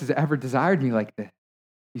 Nobody else has ever desired me like this.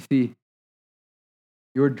 You see,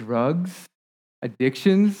 your drugs,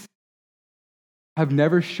 addictions, have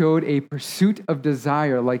never showed a pursuit of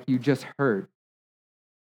desire like you just heard.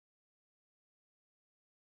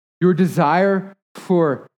 Your desire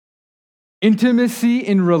for intimacy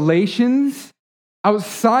in relations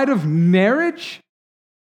outside of marriage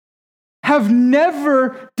have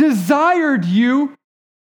never desired you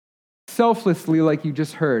selflessly like you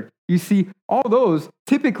just heard. You see, all those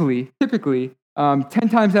typically, 10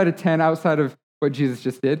 times out of 10 outside of what Jesus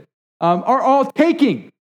just did, are all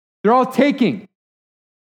taking. They're all taking.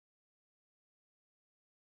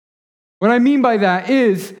 What I mean by that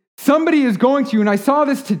is somebody is going to you, and I saw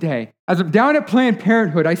this today. As I'm down at Planned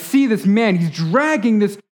Parenthood, I see this man. He's dragging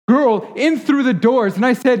this girl in through the doors, and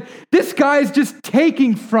I said, this guy is just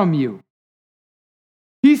taking from you.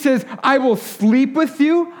 He says, I will sleep with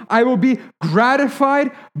you. I will be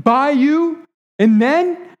gratified by you. And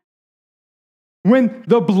then when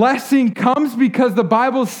the blessing comes, because the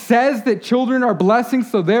Bible says that children are blessings,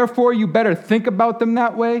 so therefore you better think about them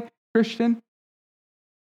that way, Christian.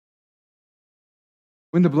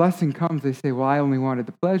 When the blessing comes, they say, well, I only wanted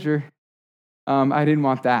the pleasure. I didn't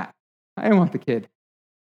want that. I didn't want the kid.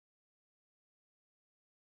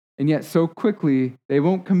 And yet so quickly, they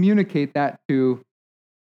won't communicate that to,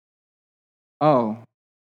 oh,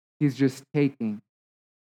 he's just taking.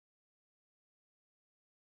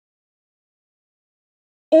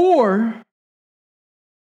 Or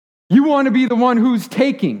you want to be the one who's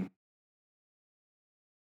taking.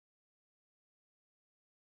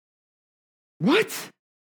 What?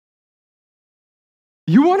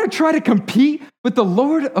 You want to try to compete with the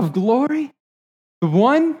Lord of glory? The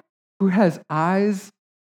one who has eyes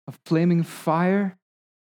of flaming fire?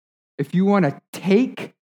 If you want to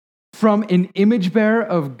take from an image bearer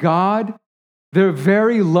of God the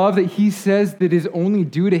very love that he says that is only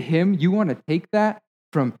due to him, you want to take that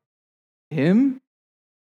from him?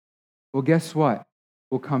 Well, guess what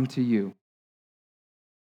will come to you?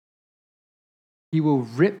 He will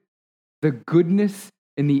rip the goodness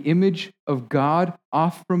and the image of God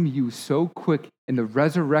off from you so quick in the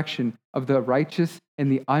resurrection of the righteous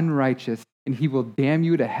and the unrighteous, and he will damn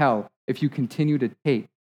you to hell if you continue to take.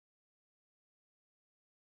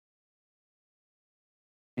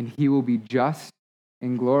 And he will be just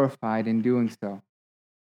and glorified in doing so.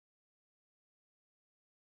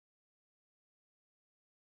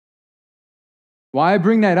 Why I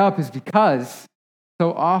bring that up is because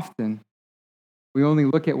so often we only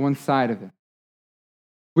look at one side of it.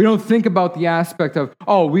 We don't think about the aspect of,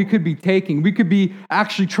 oh, we could be taking, we could be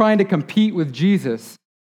actually trying to compete with Jesus.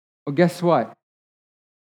 Well, guess what?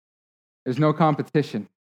 There's no competition.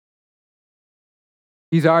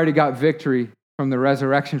 He's already got victory from the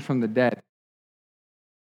resurrection from the dead.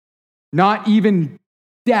 Not even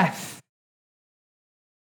death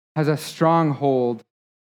has a stronghold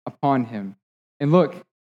upon him. And look,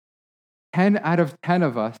 10 out of 10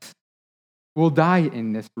 of us will die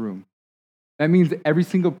in this room. That means every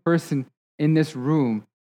single person in this room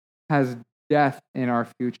has death in our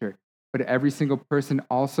future. But every single person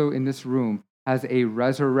also in this room has a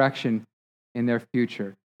resurrection in their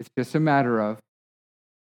future. It's just a matter of,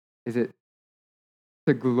 is it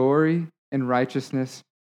the glory and righteousness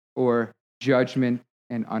or judgment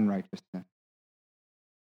and unrighteousness?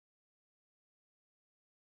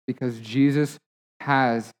 Because Jesus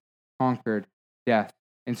has conquered death,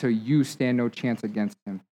 and so you stand no chance against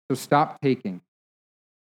him. So stop taking.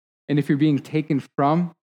 And if you're being taken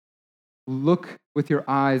from, look with your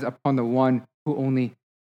eyes upon the one who only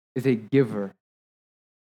is a giver.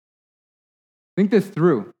 Think this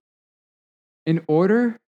through. In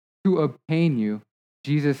order to obtain you,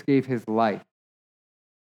 Jesus gave his life.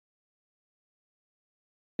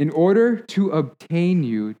 In order to obtain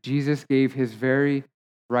you, Jesus gave his very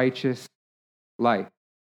righteous life.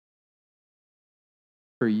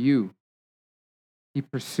 For you, he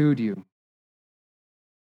pursued you.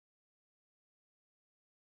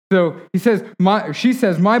 So she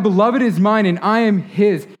says, my beloved is mine and I am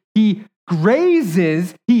his. He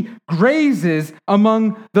grazes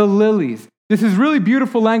among the lilies. This is really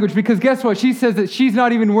beautiful language because guess what? She says that she's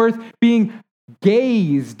not even worth being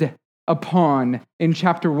gazed upon in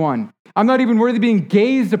chapter 1. I'm not even worthy of being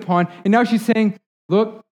gazed upon. And now she's saying,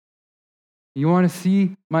 look, you want to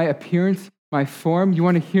see my appearance, my form? You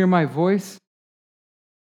want to hear my voice?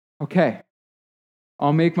 Okay,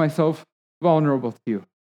 I'll make myself vulnerable to you.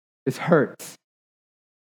 This hurts.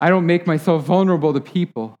 I don't make myself vulnerable to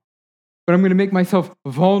people, but I'm going to make myself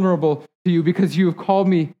vulnerable to you because you have called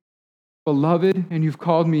me beloved and you've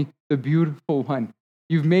called me the beautiful one.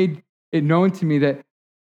 You've made it known to me that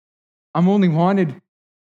I'm only wanted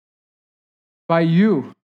by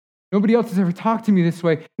you. Nobody else has ever talked to me this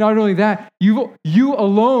way. Not only that, you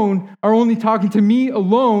alone are only talking to me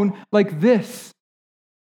alone like this.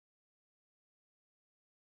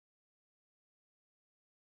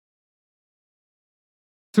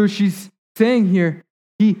 So she's saying here,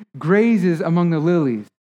 he grazes among the lilies.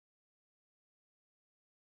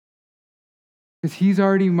 Because he's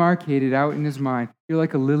already marketed out in his mind. You're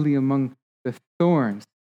like a lily among the thorns.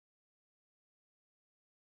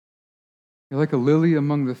 You're like a lily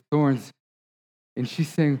among the thorns. And she's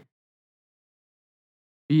saying,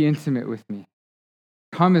 be intimate with me.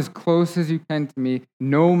 Come as close as you can to me.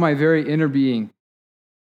 Know my very inner being.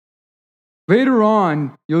 Later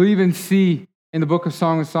on, you'll even see in the book of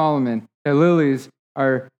Song of Solomon that lilies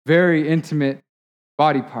are very intimate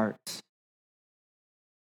body parts.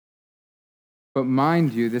 But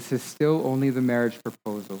mind you, this is still only the marriage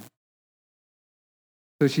proposal.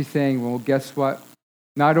 So she's saying, well, guess what?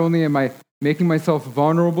 Not only am I making myself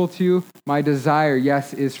vulnerable to you, my desire,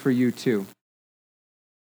 yes, is for you too.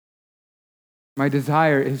 My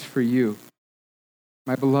desire is for you.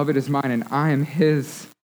 My beloved is mine, and I am his.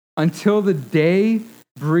 Until the day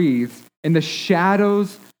breathes and the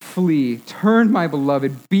shadows flee, turn, my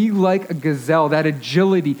beloved, be like a gazelle, that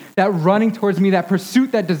agility, that running towards me, that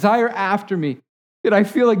pursuit, that desire after me that I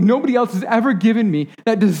feel like nobody else has ever given me,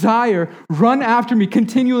 that desire, run after me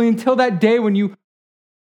continually until that day when you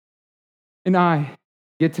and I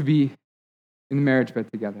get to be in the marriage bed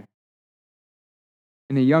together.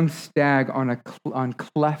 And a young stag on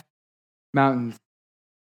cleft mountains.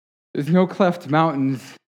 There's no cleft mountains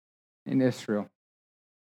in Israel,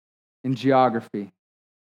 in geography.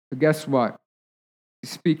 But guess what?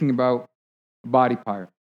 He's speaking about a body part.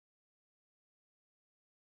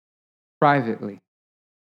 Privately.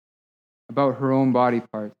 About her own body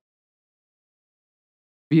parts.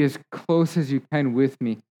 Be as close as you can with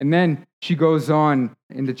me. And then she goes on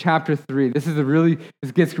into chapter 3. This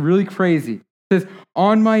gets really crazy. It says,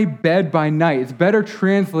 on my bed by night. It's better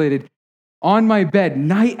translated, on my bed,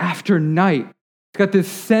 night after night. It's got this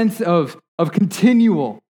sense of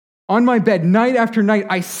continual. On my bed, night after night,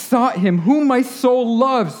 I sought him, whom my soul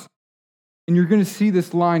loves. And you're going to see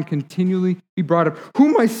this line continually be brought up.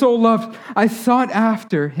 Whom my soul loves, I sought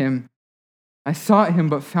after him. I sought him,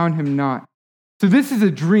 but found him not. So this is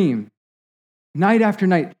a dream. Night after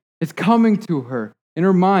night, it's coming to her in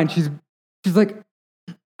her mind. She's like,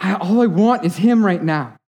 all I want is him right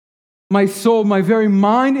now. My soul, my very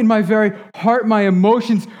mind, and my very heart, my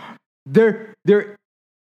emotions, they're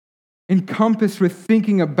encompassed with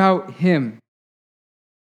thinking about him.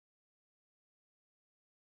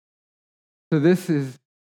 So this is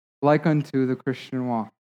like unto the Christian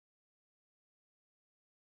walk.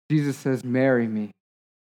 Jesus says, marry me.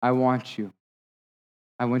 I want you.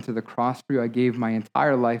 I went to the cross for you. I gave my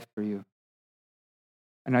entire life for you.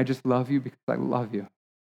 And I just love you because I love you.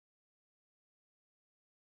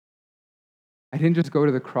 I didn't just go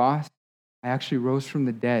to the cross. I actually rose from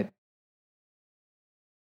the dead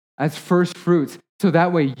as first fruits. So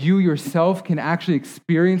that way you yourself can actually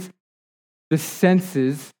experience the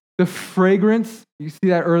senses, the fragrance. You see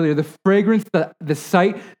that earlier. The fragrance, the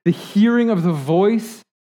sight, the hearing of the voice.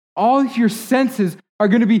 All of your senses are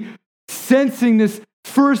going to be sensing this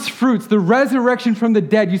first fruits, the resurrection from the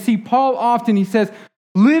dead. You see, Paul often, he says,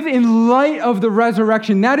 live in light of the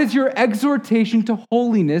resurrection. That is your exhortation to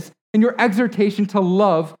holiness and your exhortation to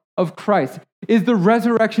love of Christ, is the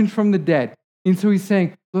resurrection from the dead. And so he's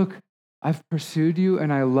saying, look, I've pursued you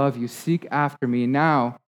and I love you. Seek after me. And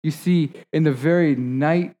now you see in the very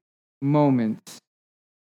night moments,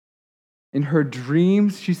 in her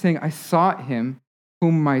dreams, she's saying, I sought him,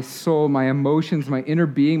 whom my soul, my emotions, my inner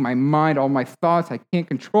being, my mind, all my thoughts, I can't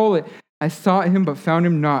control it. I sought him, but found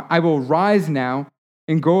him not. I will rise now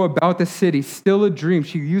and go about the city. Still a dream.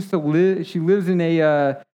 She lives in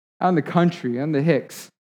out in the country, on the Hicks.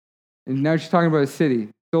 And now she's talking about a city.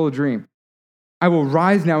 Still a dream. I will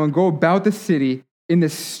rise now and go about the city, in the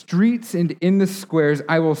streets and in the squares.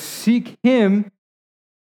 I will seek him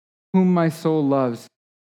whom my soul loves.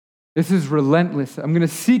 This is relentless. I'm going to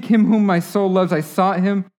seek him whom my soul loves. I sought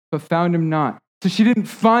him, but found him not. So she didn't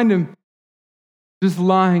find him just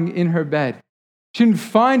lying in her bed. She didn't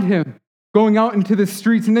find him going out into the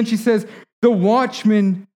streets. And then she says, the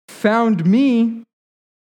watchmen found me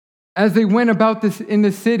as they went about this in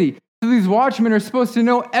the city. So these watchmen are supposed to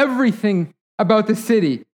know everything about the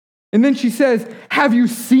city. And then she says, have you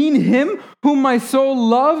seen him whom my soul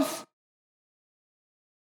loves?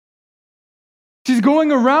 She's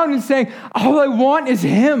going around and saying, all I want is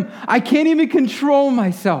him. I can't even control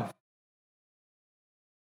myself.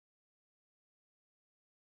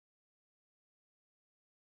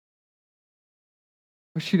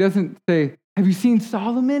 But she doesn't say, have you seen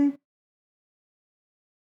Solomon?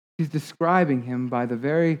 She's describing him by the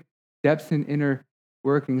very depths and inner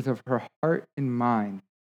workings of her heart and mind.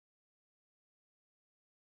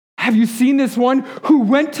 Have you seen this one who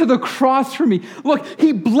went to the cross for me? Look,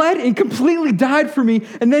 he bled and completely died for me,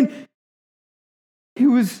 and then he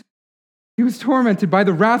was tormented by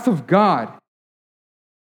the wrath of God.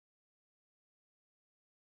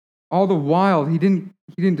 All the while, he didn't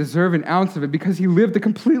deserve an ounce of it because he lived a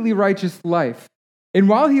completely righteous life. And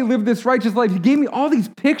while he lived this righteous life, he gave me all these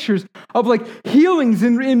pictures of like healings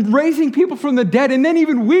and raising people from the dead and then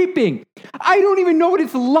even weeping. I don't even know what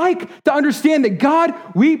it's like to understand that God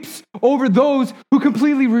weeps over those who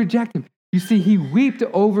completely reject him. You see, he wept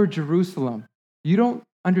over Jerusalem. You don't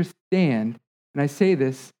understand, and I say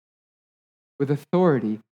this with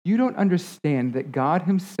authority, you don't understand that God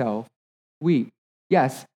himself weeps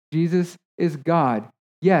Yes, Jesus is God.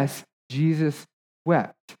 Yes, Jesus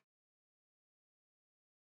wept.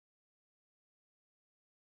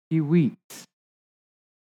 He weeps.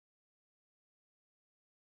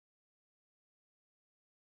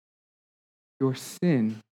 Your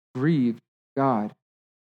sin grieved God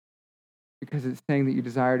because it's saying that you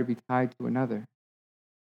desire to be tied to another.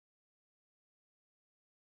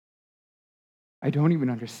 I don't even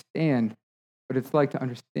understand what it's like to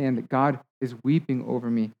understand that God is weeping over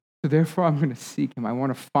me. So therefore, I'm going to seek him. I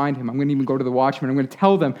want to find him. I'm going to even go to the watchman. I'm going to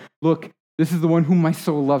tell them, look, this is the one whom my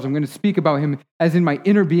soul loves. I'm going to speak about him as in my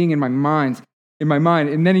inner being, in my mind.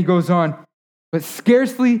 And then he goes on, but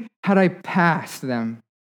scarcely had I passed them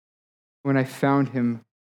when I found him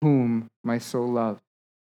whom my soul loved.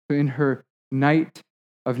 So in her night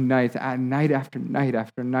of nights, night after night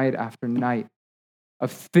after night after night,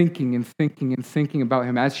 of thinking and thinking and thinking about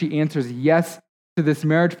him as she answers yes to this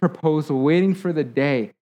marriage proposal, waiting for the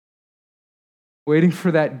day, waiting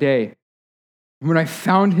for that day. When I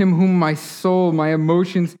found him whom my soul, my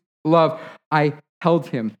emotions love, I held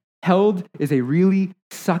him. Held is a really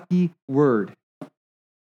sucky word.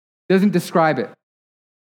 Doesn't describe it.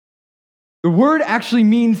 The word actually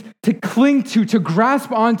means to cling to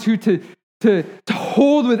grasp onto, to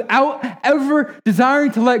hold without ever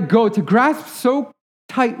desiring to let go, to grasp so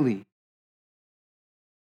tightly.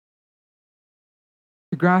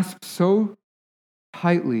 To grasp so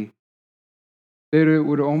tightly that it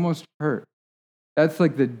would almost hurt. That's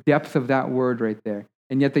like the depth of that word right there.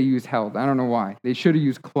 And yet they use held. I don't know why. They should have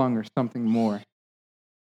used clung or something more.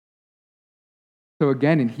 So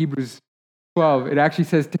again, in Hebrews 12, it actually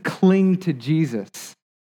says to cling to Jesus,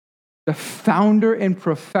 the founder and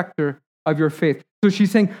perfecter of your faith. So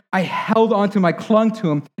she's saying, I held on to him, I clung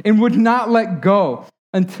to him, and would not let go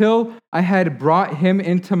until I had brought him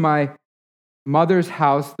into my mother's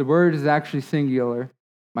house. The word is actually singular,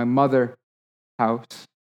 my mother house,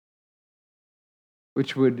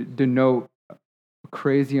 which would denote a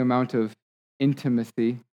crazy amount of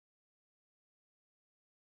intimacy,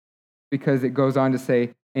 because it goes on to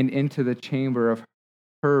say, and into the chamber of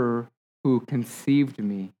her who conceived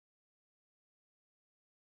me.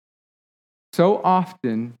 So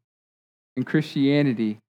often in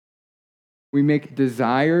Christianity, we make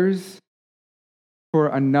desires for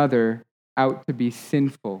another out to be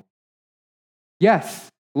sinful. Yes,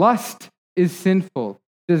 lust is sinful.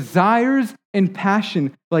 Desires and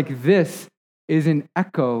passion like this is an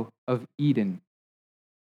echo of Eden.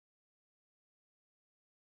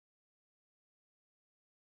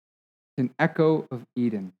 It's an echo of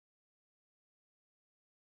Eden.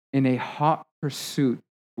 In a hot pursuit,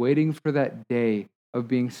 waiting for that day of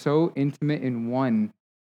being so intimate in one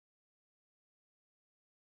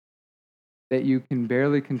that you can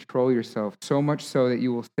barely control yourself, so much so that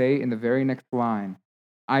you will say in the very next line,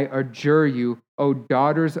 I adjure you, O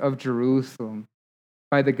daughters of Jerusalem,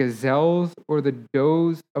 by the gazelles or the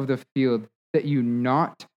does of the field, that you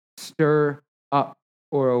not stir up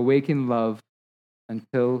or awaken love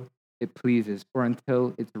until it pleases, or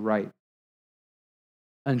until it's right,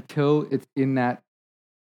 until it's in that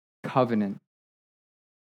covenant.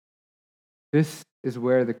 This is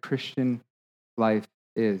where the Christian life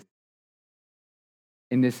is.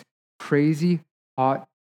 In this crazy hot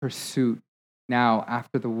pursuit now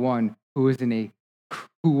after the one who was in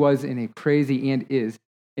a crazy and is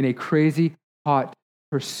in a crazy hot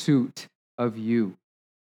pursuit of you,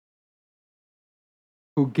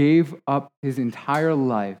 who gave up his entire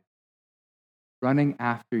life running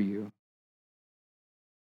after you.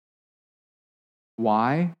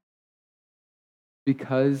 Why?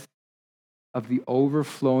 Because of the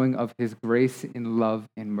overflowing of his grace and love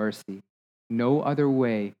and mercy. No other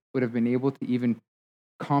way would have been able to even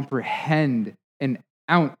comprehend an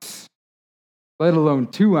ounce, let alone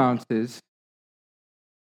 2 ounces,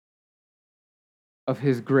 of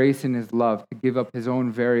his grace and his love, to give up his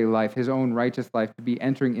own very life, his own righteous life, to be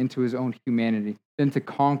entering into his own humanity, then to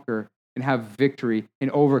conquer and have victory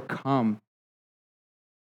and overcome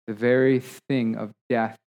the very thing of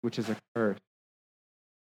death, which is a curse.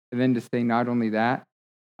 And then to say, not only that,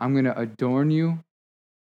 I'm going to adorn you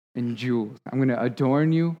in jewels. I'm going to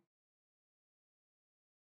adorn you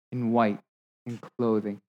in white, in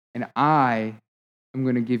clothing. And I am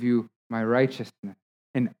going to give you my righteousness.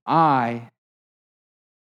 And I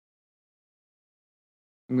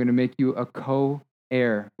am going to make you a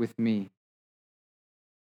co-heir with me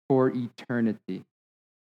for eternity.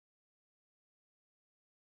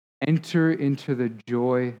 Enter into the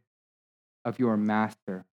joy of your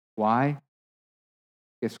master. Why?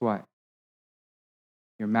 Guess what?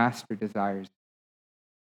 Your master desires.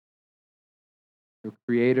 Your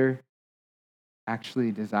creator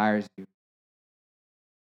actually desires you.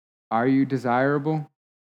 Are you desirable?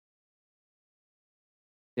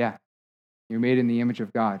 Yeah. You're made in the image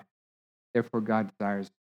of God. Therefore, God desires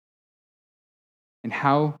you. And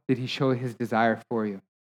how did he show his desire for you?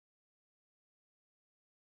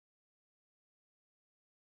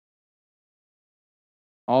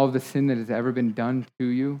 All of the sin that has ever been done to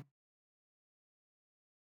you,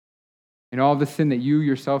 and all the sin that you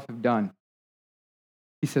yourself have done.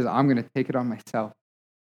 He says, I'm going to take it on myself.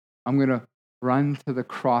 I'm going to run to the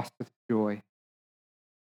cross with joy.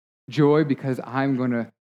 Joy because I'm going to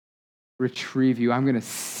retrieve you. I'm going to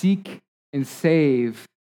seek and save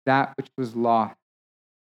that which was lost.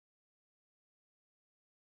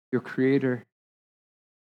 Your Creator,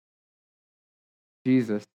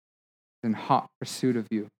 Jesus, is in hot pursuit of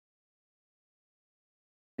you.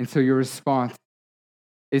 And so your response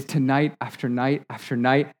is to night after night after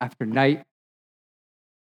night after night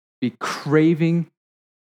be craving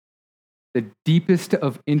the deepest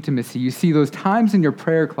of intimacy. You see those times in your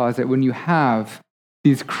prayer closet when you have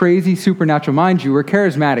these crazy supernatural, mind you, we're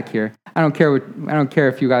charismatic here. I don't care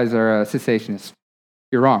if you guys are cessationists.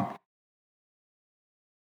 You're wrong.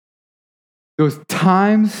 Those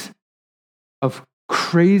times of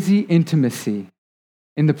crazy intimacy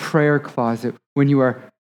in the prayer closet when you are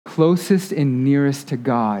closest and nearest to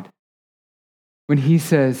God, when he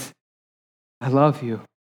says, I love you,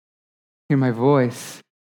 hear my voice,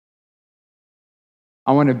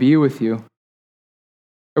 I want to be with you.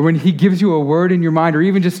 Or when he gives you a word in your mind, or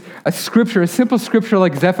even just a scripture, a simple scripture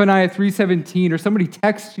like Zephaniah 3:17, or somebody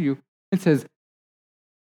texts you and says,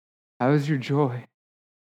 how is your joy?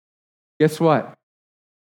 Guess what?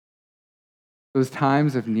 Those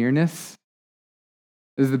times of nearness,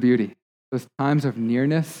 this is the beauty. Those times of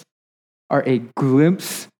nearness are a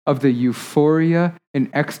glimpse of the euphoria and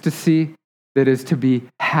ecstasy that is to be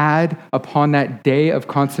had upon that day of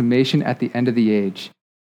consummation at the end of the age.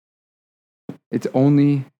 It's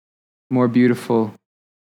only more beautiful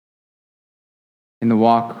in the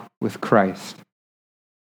walk with Christ.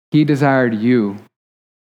 He desired you.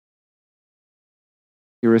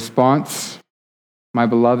 Your response, my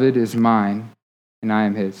beloved is mine, and I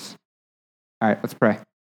am his. All right, let's pray.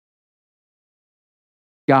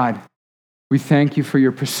 God, we thank you for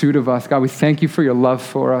your pursuit of us. God, we thank you for your love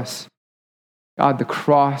for us. God, the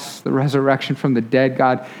cross, the resurrection from the dead,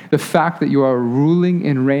 God, the fact that you are ruling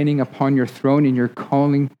and reigning upon your throne and you're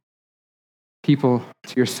calling people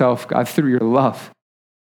to yourself, God, through your love.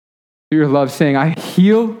 Through your love, saying, I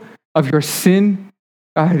heal of your sin.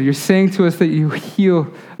 God, you're saying to us that you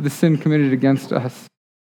heal the sin committed against us.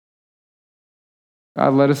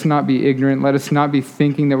 God, let us not be ignorant. Let us not be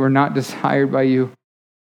thinking that we're not desired by you.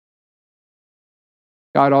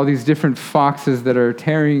 God, all these different foxes that are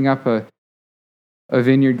tearing up a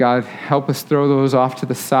vineyard, God, help us throw those off to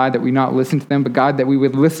the side, that we not listen to them, but God, that we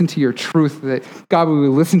would listen to your truth, that God, we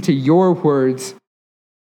would listen to your words.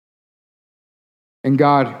 And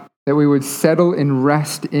God, that we would settle and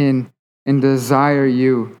rest in and desire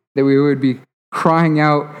you, that we would be crying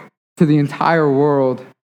out to the entire world,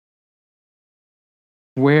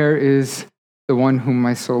 where is the one whom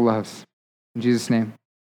my soul loves? In Jesus' name,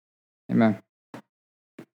 amen.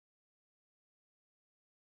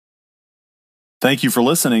 Thank you for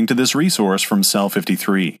listening to this resource from Cell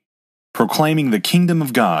 53, proclaiming the kingdom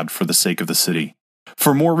of God for the sake of the city.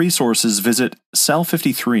 For more resources, visit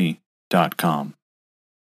cell53.com.